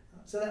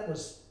 So that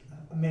was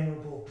a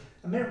memorable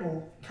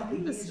couple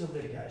of years of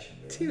litigation.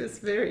 Really. He was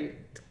very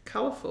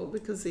colourful,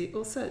 because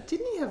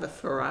didn't he have a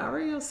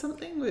Ferrari or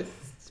something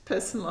with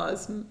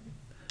personalised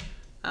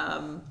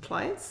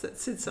plates that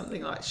said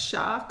something like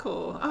Shark,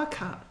 or I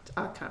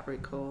can't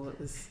recall. It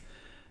was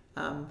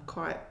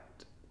quite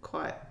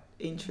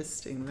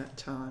interesting that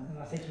time. And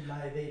I think he may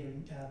have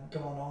even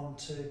gone on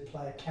to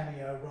play a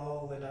cameo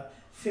role in a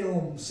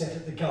film set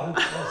at the Gold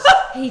Coast.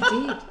 He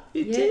did.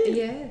 He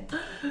did.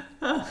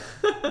 Yeah.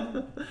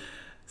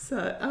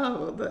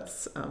 So,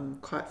 that's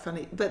quite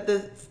funny. But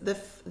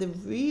the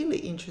really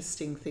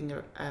interesting thing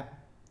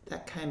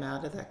that came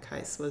out of that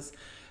case was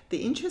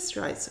the interest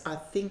rates, I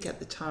think at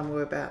the time,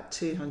 were about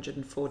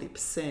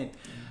 240%.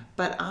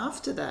 But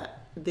after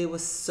that, there were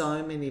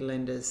so many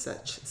lenders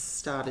that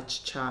started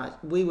to charge.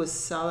 We were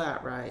so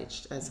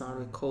outraged, as I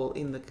recall,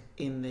 in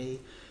the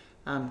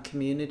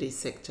community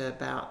sector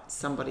about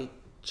somebody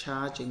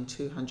charging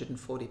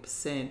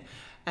 240%.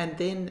 And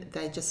then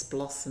they just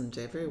blossomed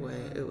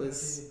everywhere. It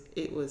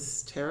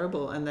was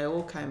terrible, and they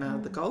all came out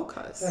of the Gold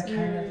Coast. They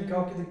came out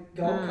of the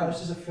Gold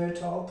Coast is a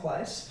fertile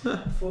place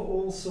for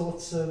all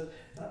sorts of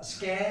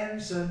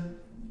scams and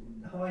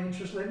high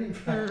interest lending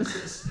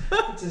practices.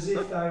 It's as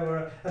if they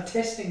were a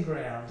testing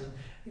ground,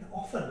 and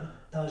often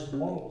those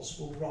models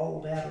were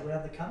rolled out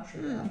around the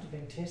country after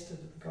being tested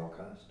at the Gold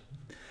Coast.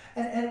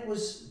 And it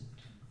was,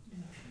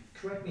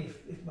 correct me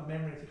if my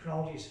memory of the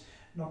chronology is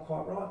not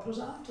quite right, but it was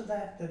after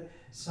that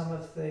some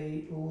of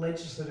the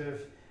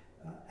legislative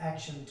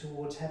action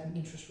towards having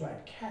interest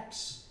rate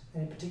caps,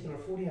 and in particular a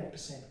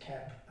 48%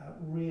 cap,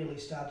 really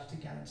started to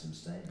gain some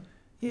steam.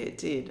 Yeah, it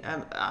did.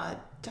 I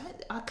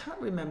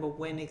can't remember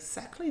when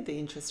exactly the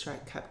interest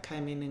rate cap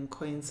came in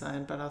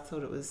Queensland, but I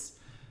thought it was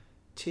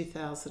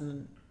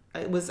 2000.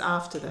 It was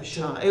after that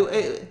time.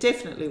 It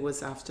definitely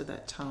was after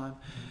that time,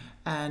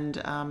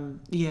 and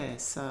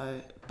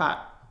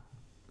but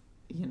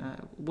it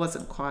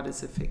wasn't quite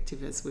as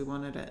effective as we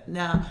wanted it.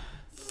 Now,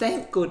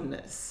 thank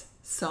goodness,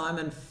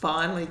 Simon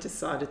finally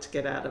decided to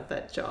get out of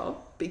that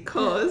job,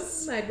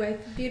 because made way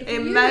for beautiful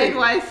it made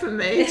way for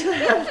me to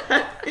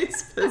have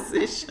his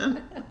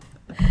position.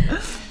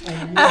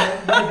 And you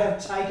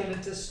have taken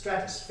it to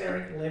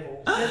stratospheric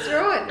levels. That's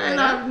right. And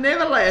I've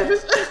never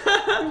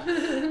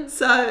left.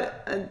 So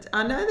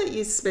I know that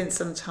you spent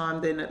some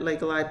time then at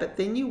Legal Aid, but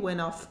then you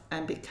went off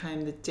and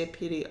became the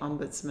Deputy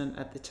Ombudsman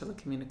at the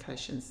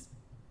Telecommunications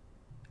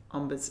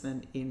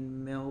Ombudsman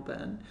in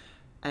Melbourne,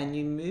 and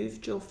you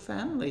moved your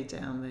family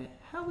down there.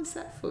 How was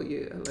that for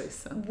you,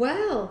 Elisa?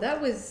 Well,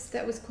 that was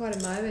quite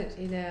a moment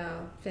in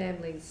our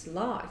family's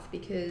life,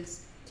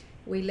 because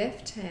we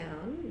left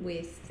town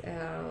with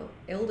our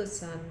elder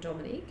son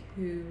Dominic,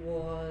 he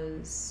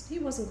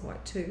wasn't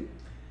quite 2,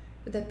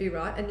 would that be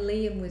right? And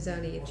Liam was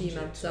only a few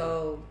months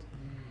old.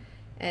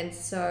 And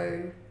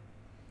so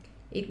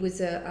it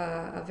was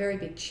a very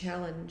big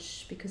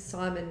challenge, because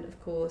Simon, of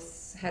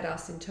course, had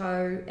us in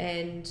tow,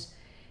 and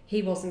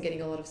he wasn't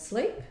getting a lot of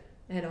sleep,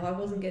 and I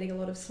wasn't getting a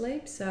lot of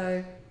sleep.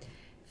 So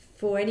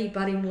for any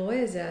budding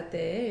lawyers out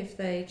there, if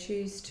they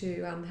choose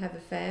to have a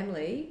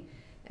family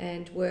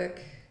and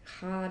work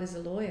hard as a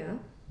lawyer,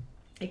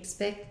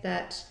 expect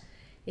that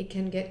it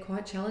can get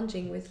quite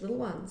challenging with little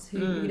ones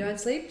who don't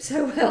sleep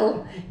so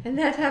well. And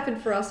that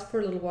happened for us for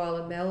a little while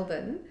in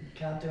Melbourne. You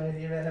can't do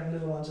anything about having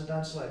little ones that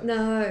don't sleep.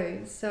 No.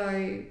 So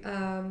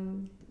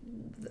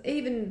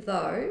even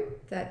though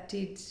that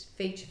did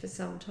feature for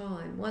some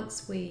time,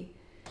 once we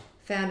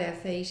found our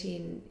feet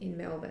in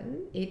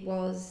Melbourne, it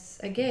was,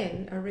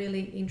 again, a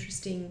really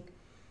interesting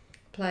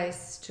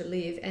place to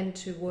live and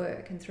to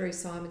work, and through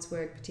Simon's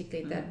work,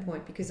 particularly at that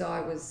point, because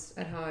I was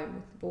at home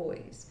with the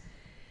boys,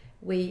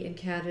 we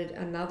encountered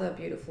another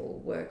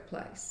beautiful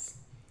workplace,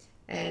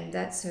 and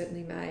that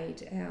certainly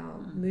made our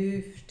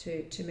move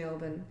to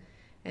Melbourne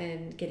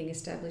and getting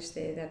established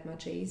there that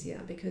much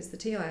easier, because the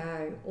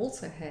TIO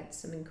also had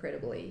some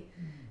incredibly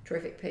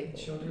terrific people.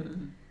 It sure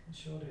did. It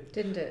sure did.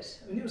 Didn't it?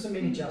 I mean, it was a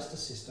mini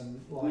justice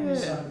system, like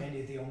so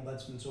many of the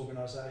ombudsman's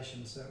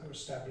organisations that were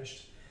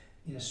established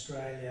in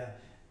Australia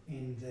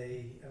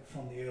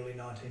from the early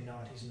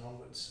 1990s and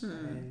onwards.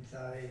 And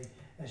they,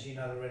 as you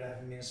know, Loretta,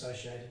 having been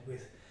associated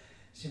with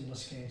similar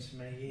schemes for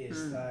many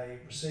years, they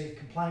received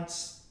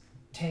complaints,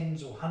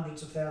 tens or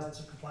hundreds of thousands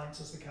of complaints,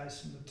 as the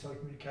case in the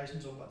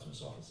Telecommunications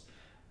Ombudsman's Office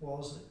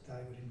was. That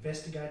they would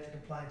investigate the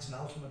complaints and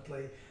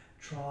ultimately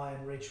try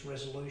and reach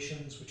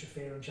resolutions which are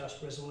fair and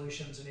just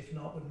resolutions, and if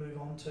not, would move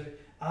on to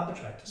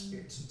arbitrate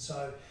disputes. And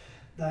so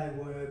they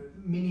were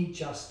mini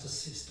justice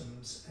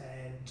systems,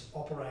 and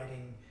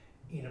operating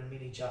in a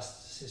mini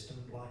justice system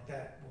like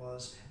that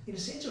was, in a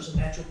sense, it was a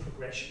natural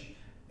progression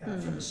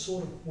from the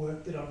sort of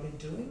work that I've been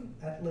doing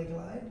at Legal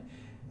Aid,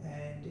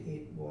 and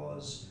it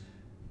was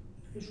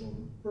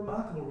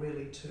remarkable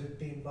really to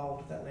be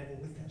involved at that level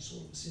with that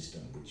sort of a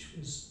system, which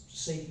was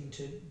seeking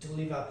to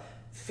deliver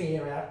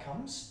fair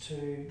outcomes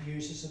to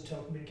users of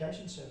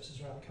telecommunication services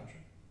around the country.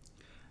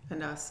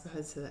 And I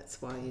suppose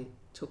that's why you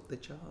took the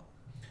job.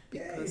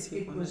 Because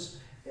it was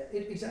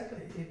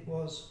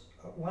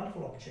a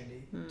wonderful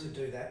opportunity to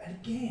do that. And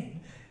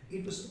again,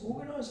 it was an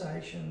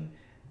organisation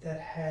that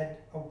had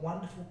a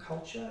wonderful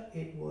culture.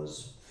 It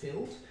was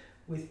filled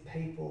with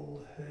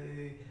people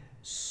who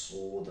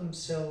saw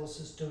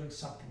themselves as doing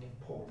something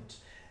important.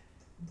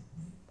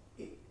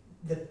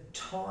 The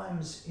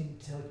times in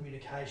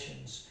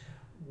telecommunications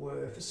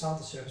were, for some of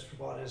the service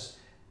providers,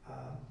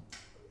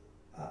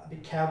 a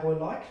bit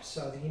cowboy-like,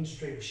 so the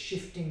industry was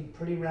shifting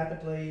pretty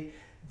rapidly.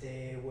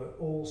 There were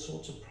all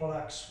sorts of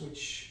products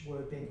which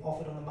were being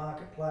offered on the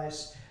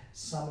marketplace,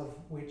 some of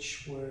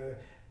which were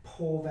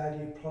poor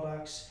value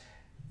products.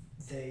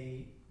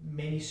 The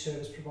many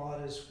service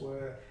providers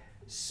were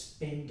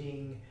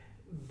spending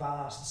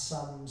vast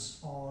sums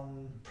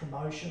on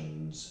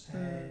promotions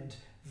and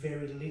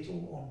very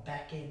little on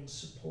back-end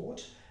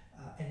support,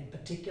 and in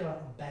particular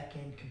on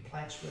back-end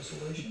complaints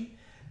resolution.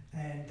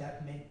 And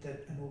that meant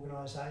that an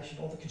organisation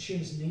or the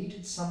consumers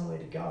needed somewhere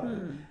to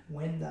go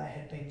when they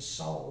had been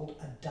sold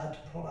a dud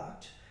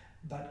product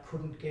but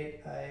couldn't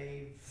get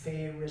a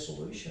fair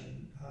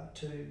resolution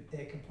to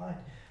their complaint.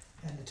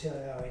 And the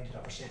TIO ended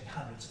up receiving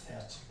hundreds of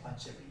thousands of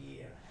complaints every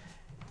year.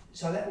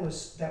 So that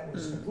was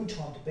a good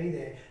time to be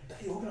there, but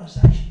the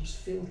organisation was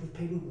filled with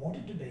people who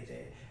wanted to be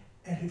there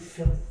and who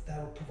felt they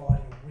were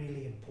providing a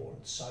really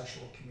important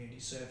social or community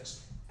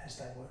service, as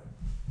they were.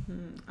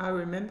 I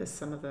remember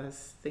some of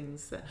those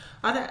things. That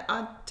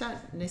I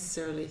don't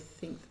necessarily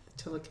think that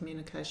the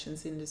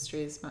telecommunications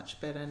industry is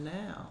much better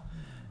now.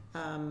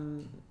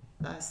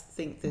 I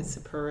think there's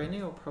a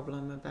perennial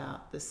problem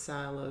about the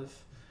sale of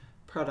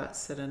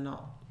products that are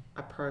not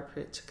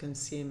appropriate to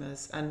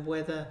consumers, and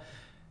whether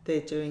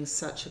they're doing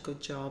such a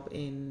good job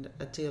in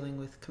dealing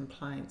with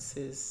complaints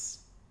is,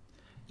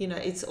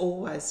 it's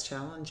always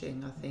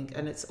challenging, I think,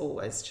 and it's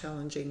always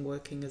challenging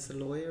working as a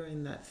lawyer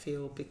in that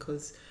field,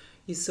 because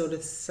you sort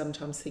of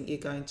sometimes think you're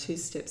going 2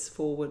 steps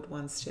forward,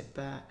 1 step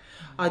back.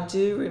 I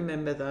do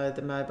remember, though,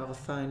 the mobile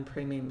phone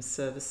premium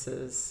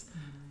services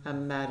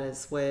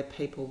matters where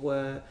people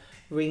were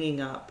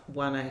ringing up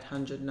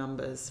 1-800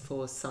 numbers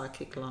for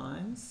psychic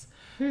lines.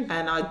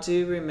 And I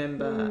do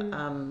remember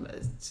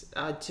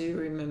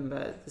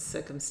the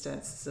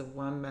circumstances of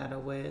one matter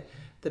where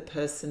the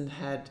person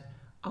had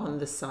on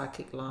the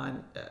psychic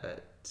line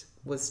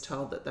was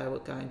told that they were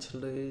going to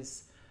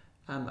lose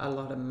a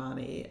lot of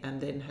money, and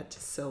then had to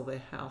sell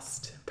their house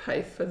to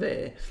pay for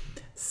their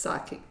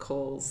psychic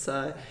calls.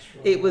 So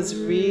it was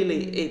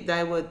really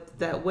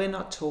we're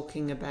not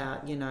talking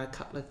about a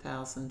couple of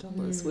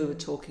 $1,000s. We were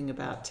talking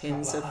about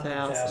tens of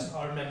thousands.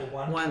 I remember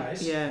one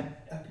case,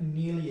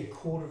 nearly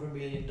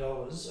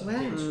 $250,000 of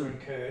things were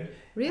incurred.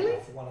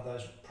 Really? For one of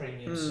those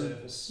premium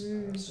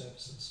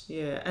services.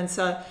 Yeah, and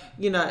so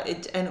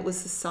it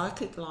was the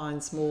psychic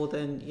lines more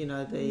than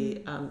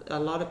the. A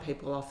lot of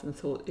people often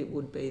thought it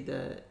would be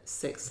the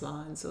sex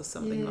lines or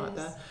something like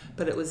that,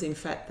 but it was in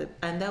fact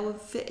and they were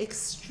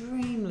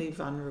extremely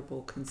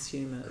vulnerable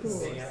consumers,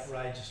 being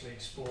outrageously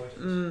exploited.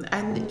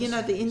 And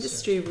the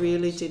industry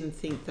really didn't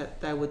think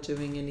that they were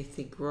doing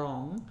anything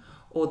wrong,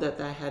 or that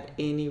they had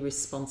any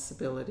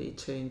responsibility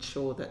to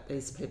ensure that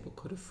these people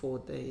could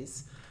afford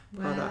these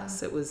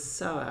products. It was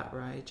so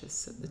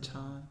outrageous at the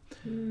time.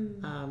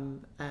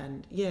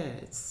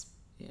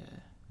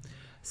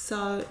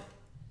 So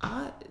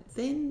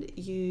then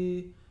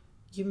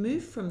you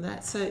moved from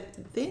that. So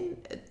then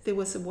there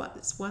was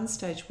one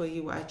stage where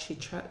you were actually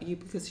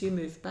because you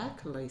moved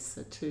back,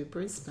 Elisa, to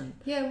Brisbane.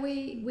 Yeah,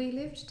 we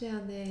lived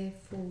down there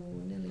for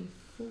nearly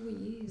 4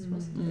 years,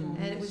 wasn't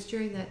it? And it was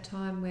during that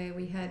time where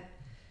we had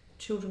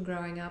children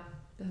growing up.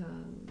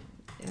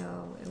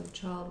 Our eldest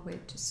child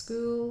went to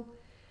school.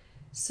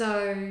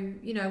 So,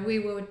 we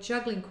were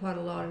juggling quite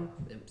a lot, and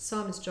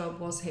Simon's job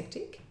was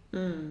hectic.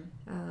 And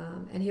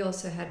he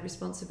also had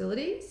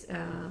responsibilities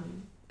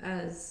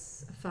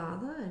as a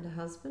father and a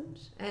husband.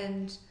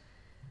 And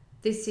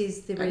this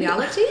is the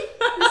reality.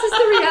 This is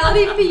the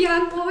reality for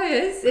young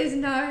lawyers. There's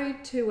no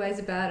two ways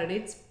about it.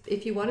 It's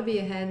if you want to be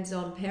a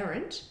hands-on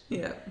parent,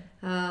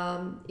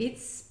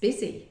 it's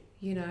busy,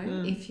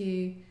 if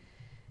you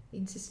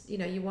insist,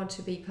 you want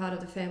to be part of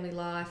the family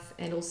life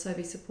and also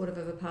be supportive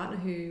of a partner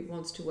who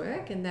wants to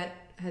work, and that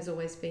has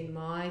always been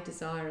my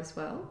desire as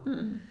well.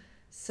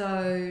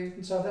 So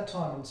at that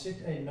time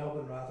in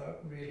Melbourne,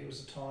 really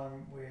was a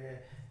time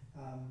where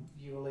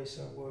you,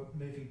 Elisa, were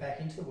moving back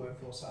into the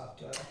workforce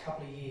after a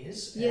couple of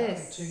years.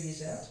 Yes. 2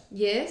 years out.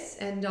 Yes,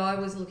 and I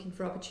was looking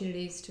for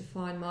opportunities to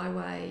find my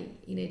way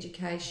in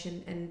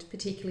education, and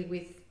particularly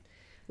with,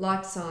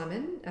 like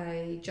Simon,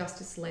 a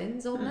justice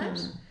lens on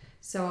that.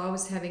 So I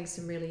was having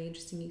some really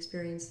interesting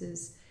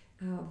experiences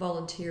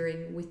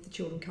volunteering with the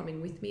children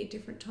coming with me at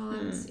different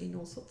times in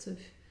all sorts of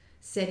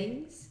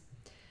settings.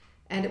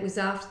 And it was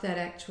after that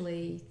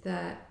actually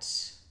that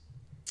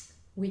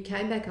we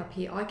came back up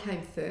here. I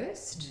came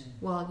first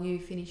while you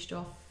finished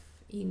off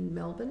in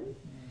Melbourne.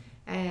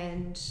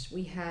 And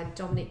we had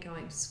Dominic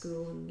going to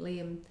school and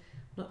Liam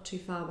not too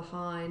far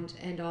behind,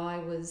 and I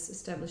was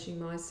establishing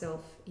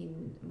myself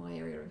in my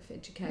area of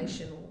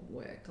education or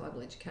work,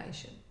 global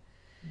education.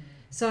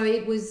 So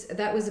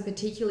that was a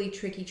particularly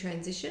tricky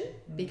transition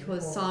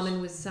because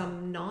Simon was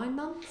some 9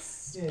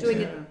 months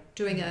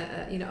doing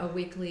a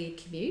weekly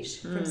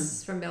commute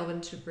from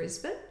Melbourne to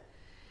Brisbane.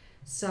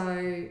 So,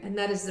 and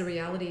that is the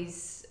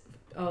realities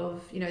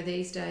of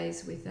these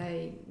days with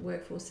a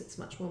workforce that's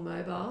much more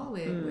mobile,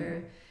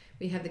 where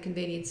we have the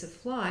convenience of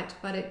flight,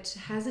 but it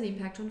has an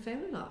impact on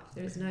family life.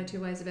 There is no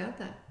two ways about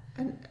that.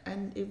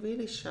 And it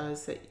really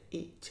shows that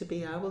to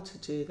be able to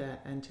do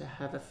that and to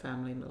have a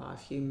family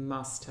life, you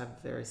must have a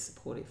very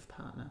supportive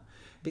partner,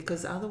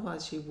 because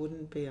otherwise you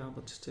wouldn't be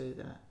able to do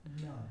that.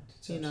 No,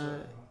 it's absolutely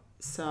right.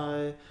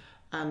 So,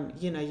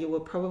 you were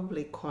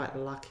probably quite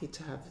lucky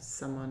to have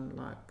someone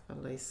like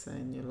Elisa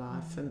in your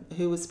life, and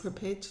who was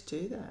prepared to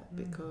do that,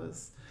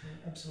 because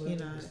absolutely,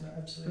 there's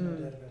absolutely no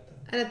doubt about that.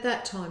 And at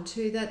that time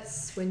too,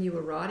 that's when you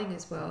were writing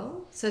as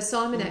well. So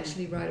Simon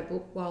actually wrote a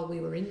book while we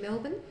were in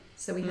Melbourne.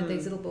 So we had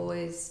these little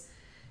boys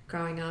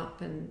growing up,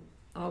 and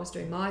I was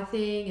doing my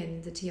thing,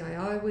 and the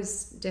TIO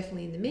was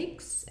definitely in the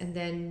mix. And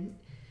then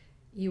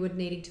you were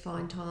needing to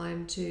find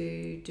time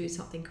to do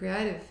something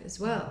creative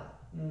as well.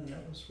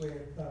 That was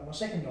where my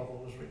second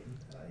novel was written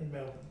in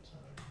Melbourne. So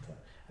I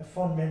have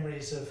fond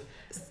memories of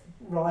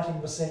writing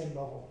the second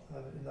novel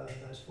in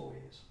those 4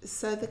 years.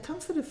 So The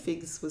Comfort of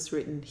Figs was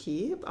written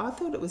here. I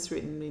thought it was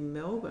written in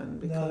Melbourne.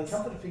 No, The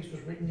Comfort of Figs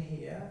was written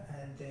here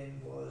and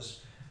then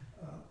was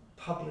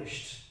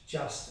published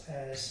just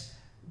as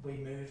we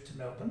moved to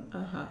Melbourne.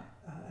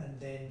 And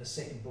then the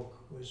second book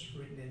was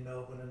written in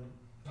Melbourne and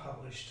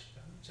published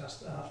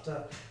just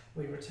after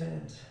we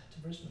returned to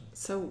Brisbane.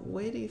 So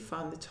where do you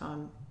find the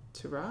time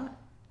to write?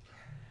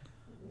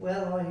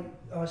 Well,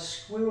 I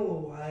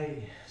squirrel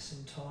away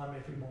some time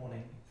every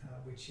morning,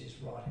 which is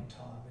writing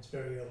time. It's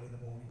very early in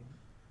the morning.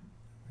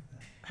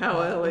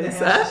 How early is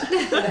that?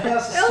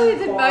 Earlier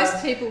than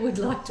most people would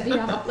like to be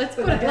up. Let's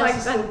put it like that. The house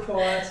is still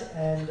quiet,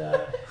 and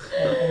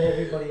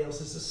everybody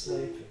else is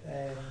asleep,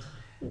 and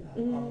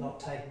I'm not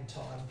taking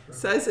time for.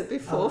 So is it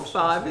before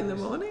 5 in the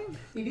morning?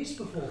 It is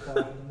before 5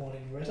 in the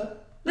morning, Retta.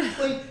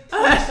 Please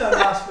don't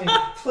ask me.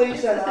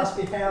 Please don't ask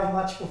me how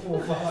much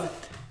before 5.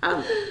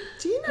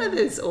 Do you know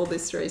there's all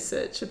this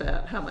research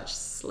about how much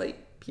sleep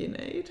you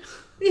need?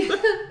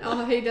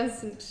 Oh, he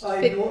doesn't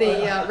fit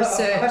the research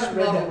I haven't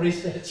read model. that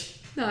research.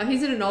 No,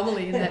 he's an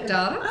anomaly in that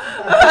data.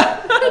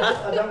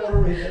 I don't want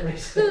to read that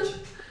research.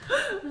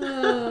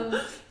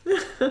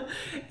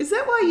 Is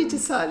that why you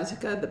decided to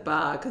go to the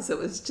bar? Because it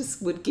was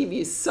just would give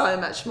you so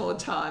much more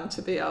time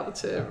to be able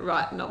to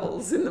write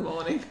novels in the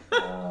morning.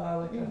 Look,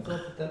 I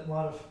thought that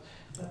might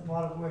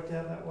have worked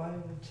out that way.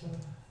 But,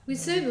 We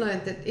soon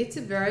learned that it's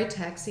a very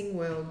taxing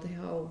world,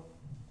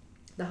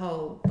 the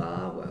whole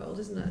bar world,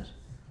 isn't it?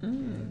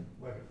 Mm.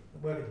 Work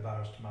at the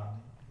bar is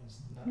demanding. There's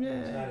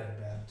no doubt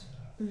about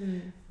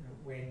it.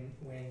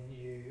 When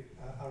you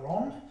are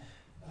on,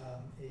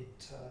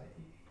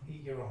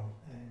 you're on,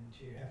 and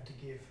you have to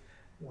give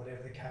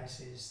whatever the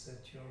case is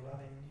that you're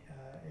running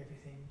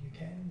everything you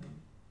can, and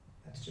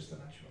that's just the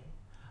nature of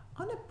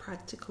it. On a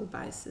practical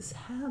basis,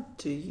 how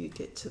do you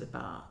get to the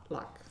bar?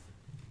 Like,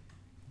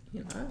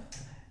 you know?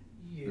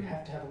 You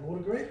have to have a law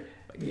degree.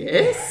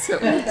 Yes.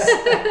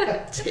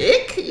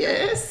 Tick,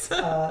 yes.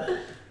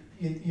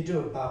 You do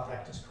a bar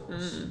practice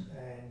course,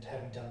 and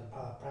having done the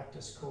bar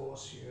practice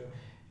course, you're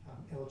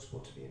eligible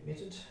to be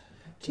admitted.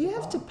 Do you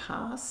have to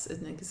pass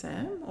an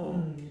exam? Or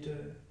You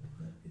do.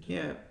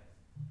 Yeah.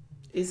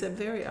 Is it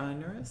very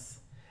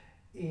onerous?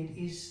 It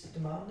is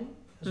demanding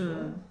as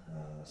well.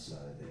 So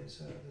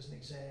there's an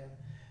exam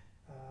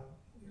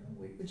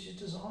which is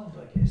designed,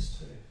 I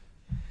guess,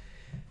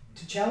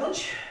 to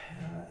challenge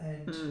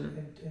and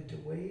to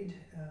weed.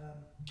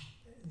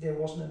 There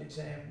wasn't an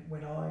exam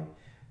when I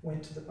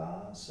went to the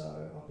bar,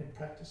 so I've been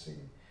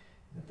practicing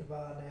at the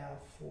bar now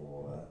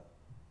for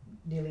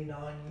nearly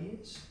 9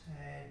 years,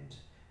 and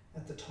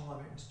at the time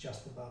it was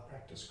just the bar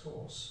practice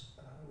course,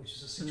 which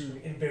is a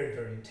 6-week and very,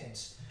 very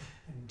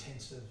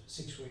intensive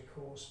 6-week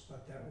course,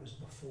 but that was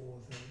before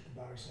the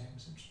bar exam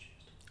was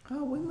introduced.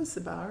 Oh, when was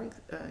the bar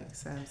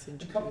exams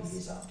introduced? A couple of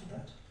years after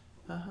that.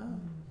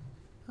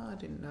 Oh, I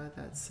didn't know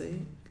that,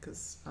 see,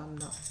 because I'm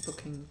not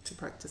looking to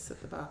practice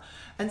at the bar.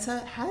 And so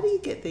how do you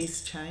get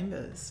these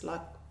chambers?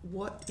 Like,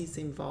 what is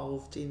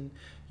involved in,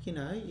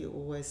 you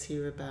always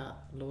hear about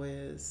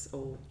lawyers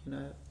or,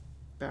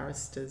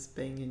 barristers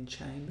being in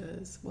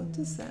chambers. What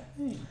does that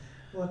mean?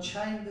 Well, a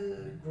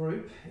chamber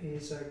group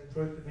is a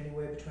group of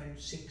anywhere between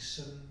 6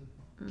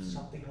 and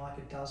something like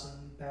a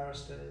dozen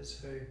barristers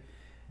who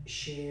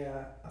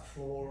share a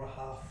floor or a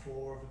half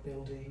floor of a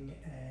building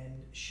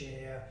and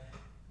share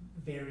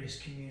various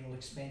communal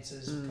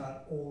expenses,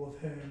 but all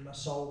of whom are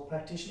sole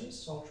practitioners,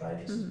 sole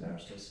tradies as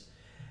barristers.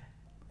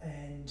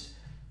 And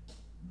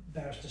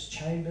barristers'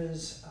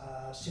 chambers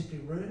are simply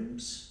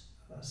rooms,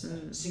 a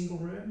single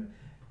room.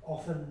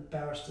 Often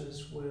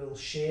barristers will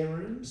share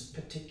rooms,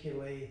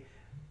 particularly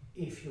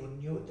if you're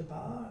new at the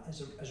bar,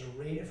 as a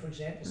reader, for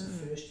example, as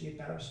a first-year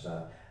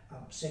barrister,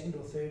 second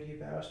or third-year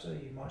barrister,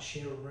 you might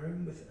share a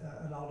room with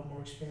an older,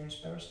 more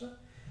experienced barrister,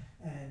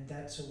 and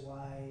that's a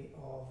way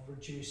of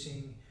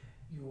reducing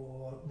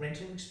your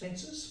rental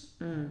expenses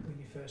when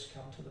you first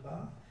come to the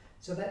bar.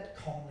 So that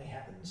commonly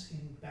happens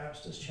in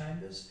barristers'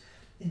 chambers.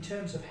 In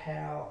terms of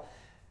how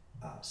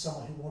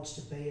someone who wants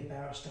to be a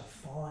barrister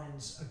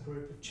finds a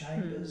group of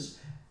chambers,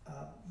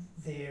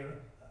 they're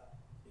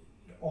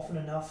often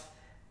enough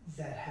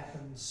that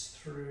happens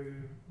through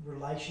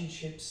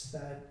relationships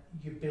that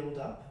you build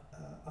up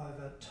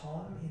over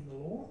time in the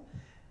law.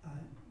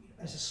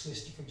 As a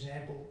solicitor, for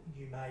example,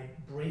 you may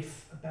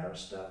brief a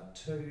barrister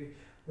to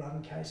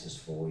run cases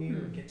for you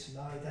and get to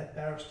know that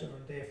barrister,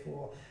 and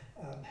therefore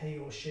he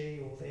or she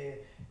or their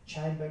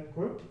chamber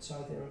group.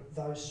 So there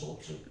are those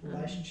sorts of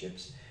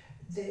relationships.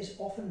 There's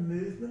often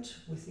movement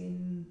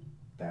within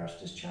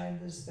barristers'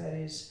 chambers. That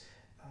is,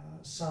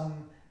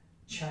 some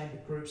chamber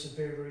groups are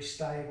very, very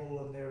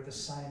stable, and there are the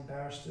same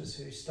barristers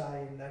who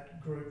stay in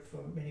that group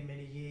for many,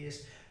 many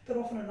years. But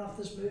often enough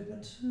there's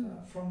movement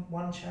from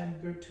one chamber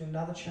group to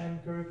another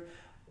chamber group,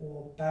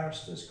 or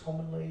barristers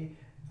commonly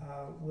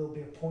will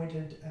be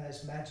appointed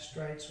as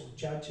magistrates or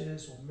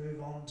judges, or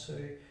move on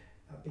to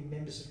be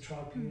members of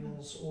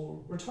tribunals, or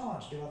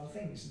retire to do other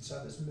things. And so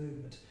there's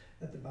movement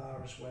at the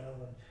bar as well,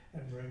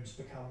 and rooms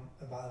become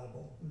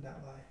available in that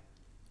way.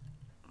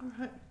 All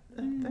right,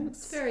 thanks.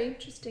 It's very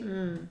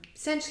interesting.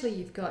 Essentially,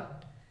 you've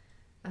got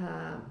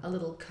a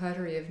little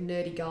coterie of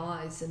nerdy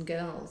guys and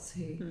girls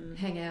who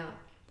hang out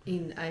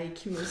in a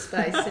communal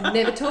space and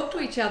never talk to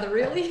each other,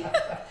 really.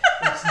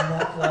 It's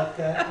not like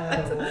that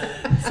at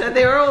all. So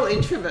they're all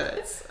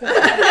introverts.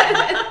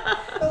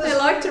 They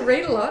like to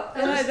read a lot.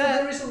 I know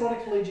that. There is a lot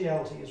of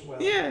collegiality as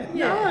well.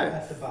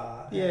 At the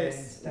bar.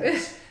 Yes.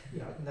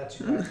 And that's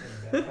a great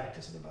thing about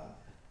practice at the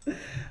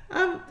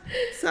bar.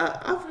 So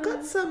I've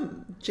got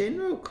some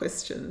general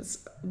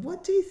questions.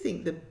 What do you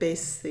think the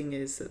best thing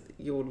is that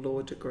your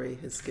law degree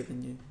has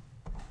given you?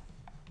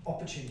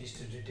 Opportunities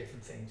to do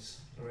different things,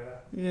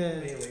 Loretta. Yeah.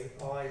 Really,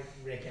 I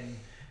reckon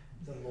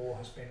the law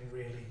has been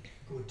really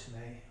good to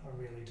me.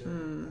 I really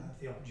do.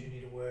 The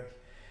opportunity to work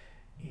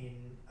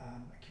in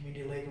a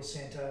community legal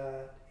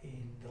centre,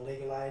 in the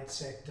legal aid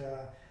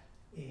sector,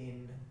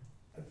 in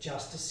a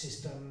justice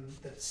system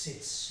that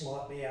sits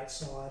slightly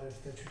outside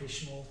of the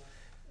traditional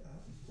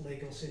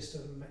legal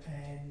system,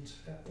 and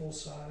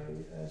also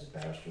as a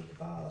barrister at the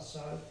bar.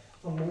 So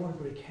the law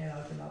degree can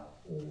open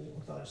up all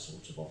of those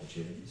sorts of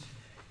opportunities.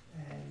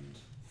 And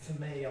for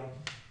me,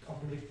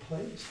 I'm really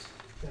pleased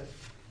that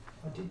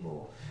I did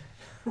law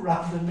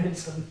rather than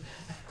medicine.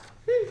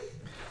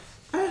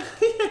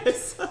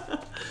 Yes.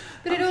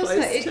 But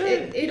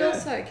it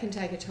also can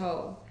take a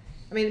toll.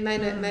 I mean,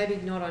 maybe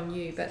not on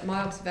you, but my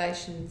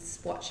observations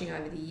watching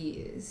over the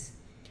years.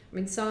 I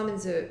mean,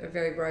 Simon's a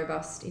very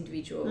robust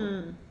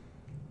individual.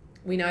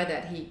 We know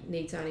that he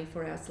needs only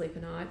 4 hours sleep a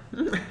night,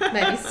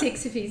 maybe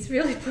 6 if he's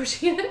really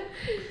pushing it.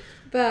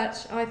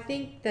 But I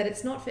think that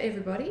it's not for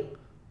everybody,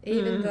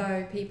 even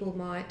though people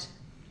might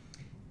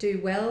do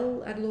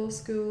well at law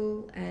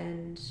school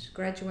and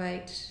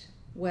graduate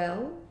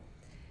well.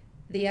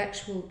 The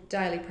actual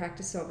daily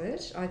practice of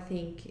it, I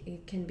think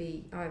it can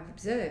be, I've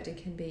observed, it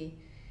can be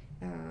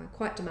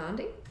quite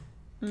demanding.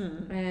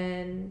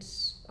 And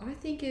I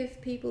think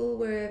if people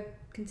were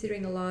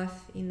considering a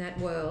life in that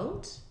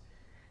world,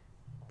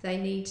 they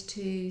need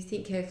to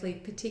think carefully,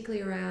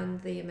 particularly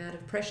around the amount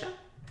of pressure.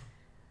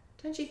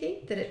 Don't you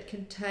think that it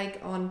can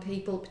take on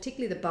people,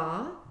 particularly the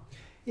bar?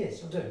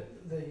 Yes, I do.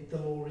 The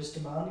law is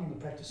demanding, the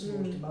practice of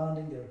law is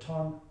demanding. There are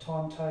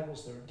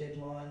timetables, there are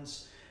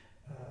deadlines,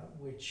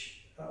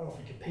 which are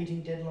often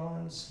competing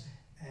deadlines,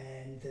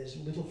 and there's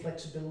little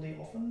flexibility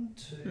often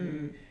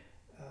to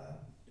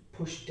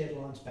push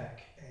deadlines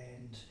back,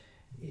 and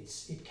it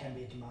can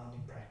be a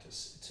demanding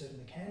practice. It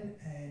certainly can,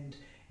 and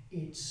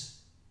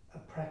it's a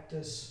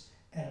practice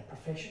and a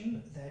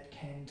profession that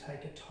can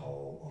take a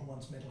toll on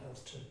one's mental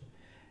health too.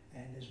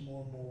 And there's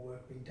more and more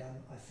work being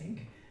done, I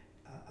think,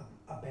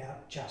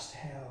 about just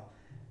how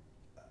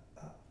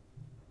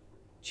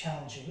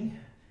challenging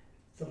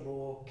the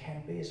law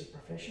can be as a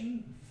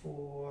profession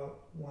for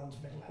one's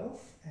mental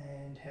health,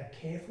 and how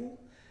careful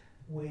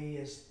we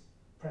as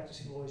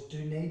practicing lawyers do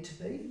need to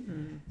be,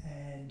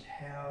 and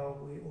how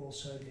we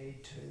also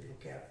need to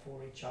look out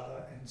for each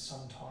other, and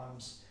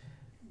sometimes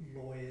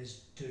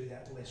lawyers do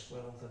that less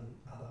well than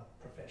other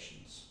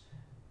professions.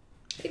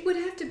 It would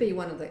have to be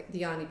one of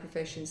the only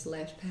professions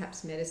left,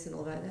 perhaps medicine,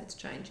 although that's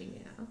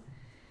changing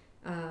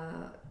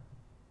now,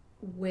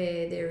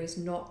 where there is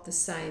not the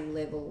same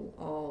level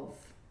of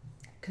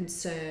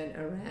concern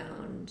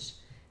around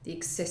the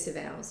excessive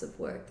hours of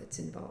work that's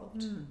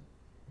involved.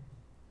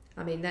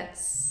 I mean,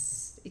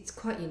 it's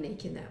quite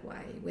unique in that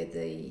way, where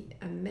the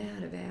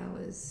amount of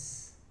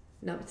hours,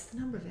 it's the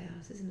number of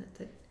hours, isn't it,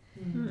 that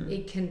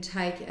it can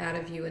take out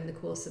of you in the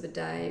course of a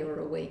day or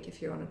a week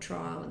if you're on a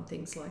trial and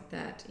things like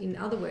that. In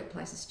other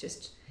workplaces,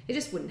 it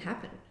just wouldn't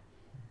happen.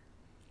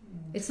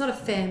 It's not a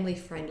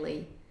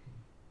family-friendly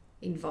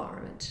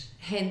environment.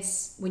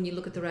 Hence, when you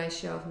look at the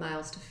ratio of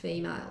males to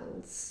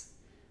females,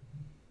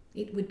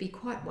 it would be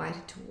quite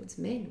weighted towards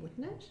men,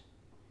 wouldn't it?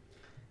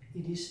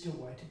 It is still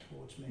weighted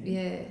towards men.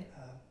 Yeah.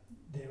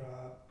 There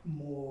are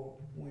more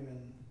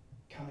women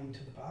coming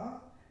to the bar,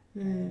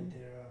 and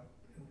there are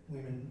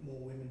more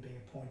women being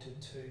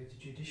appointed to the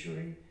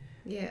judiciary,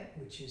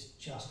 which is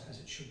just as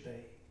it should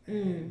be.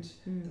 And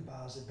the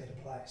bar's a better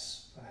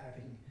place for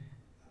having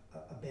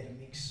a better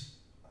mix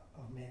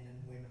of men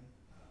and women.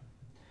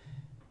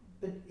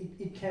 But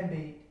it can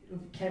be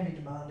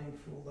demanding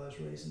for all those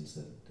reasons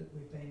that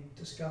we've been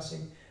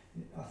discussing.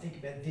 I think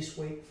about this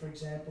week, for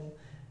example.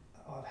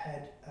 I've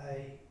had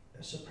a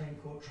Supreme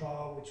Court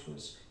trial which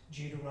was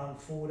due to run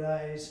 4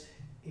 days.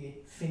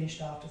 It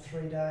finished after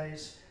 3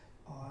 days.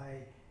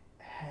 I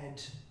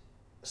had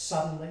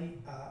suddenly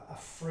a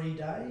free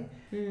day,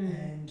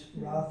 and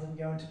rather than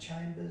going to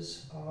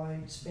chambers, I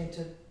spent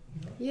it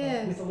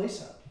with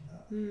Elisa.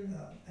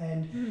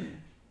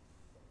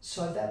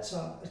 So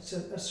it's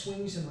a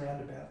swings and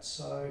roundabouts.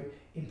 So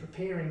in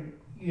preparing,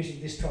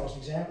 using this trial as an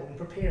example, in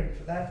preparing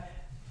for that,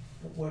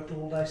 worked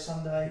all day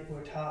Sunday,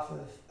 worked half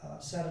of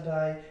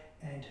Saturday,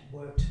 and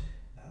worked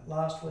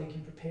last week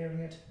in preparing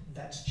it.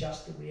 That's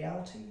just the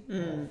reality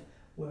of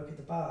work at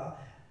the bar.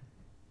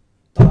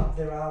 But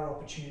there are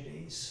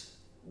opportunities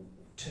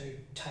to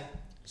take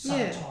some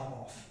time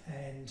off,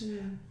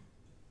 and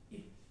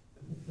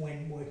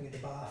when working at the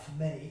bar, for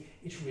me,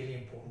 it's really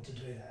important to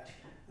do that,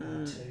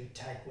 to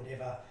take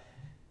whatever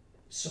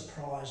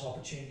surprise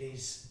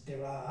opportunities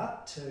there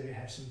are, to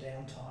have some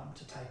downtime,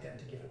 to take that and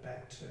to give it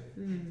back to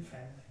the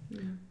family.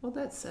 Well,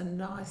 that's a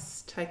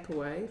nice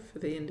takeaway for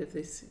the end of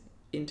this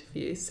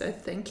interview. So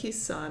thank you,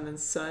 Simon,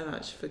 so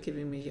much for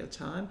giving me your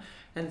time,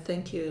 and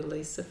thank you,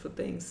 Elisa, for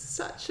being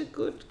such a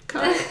good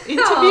interviewing.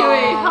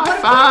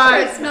 High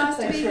five. It's nice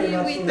to be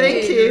here with you.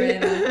 Thank you.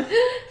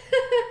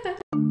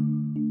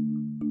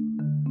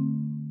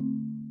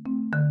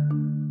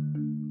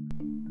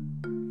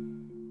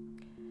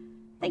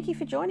 Thank you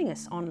for joining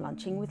us on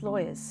Lunching with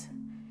Lawyers.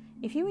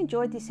 If you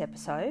enjoyed this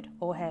episode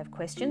or have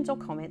questions or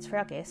comments for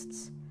our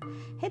guests,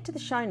 head to the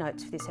show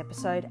notes for this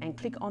episode and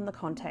click on the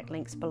contact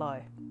links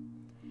below.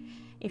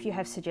 If you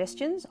have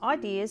suggestions,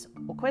 ideas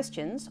or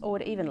questions, or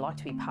would even like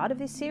to be part of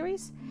this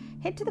series,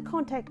 head to the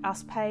Contact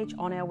Us page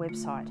on our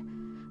website,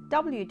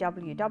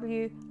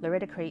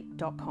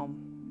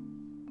 www.lorettacrete.com.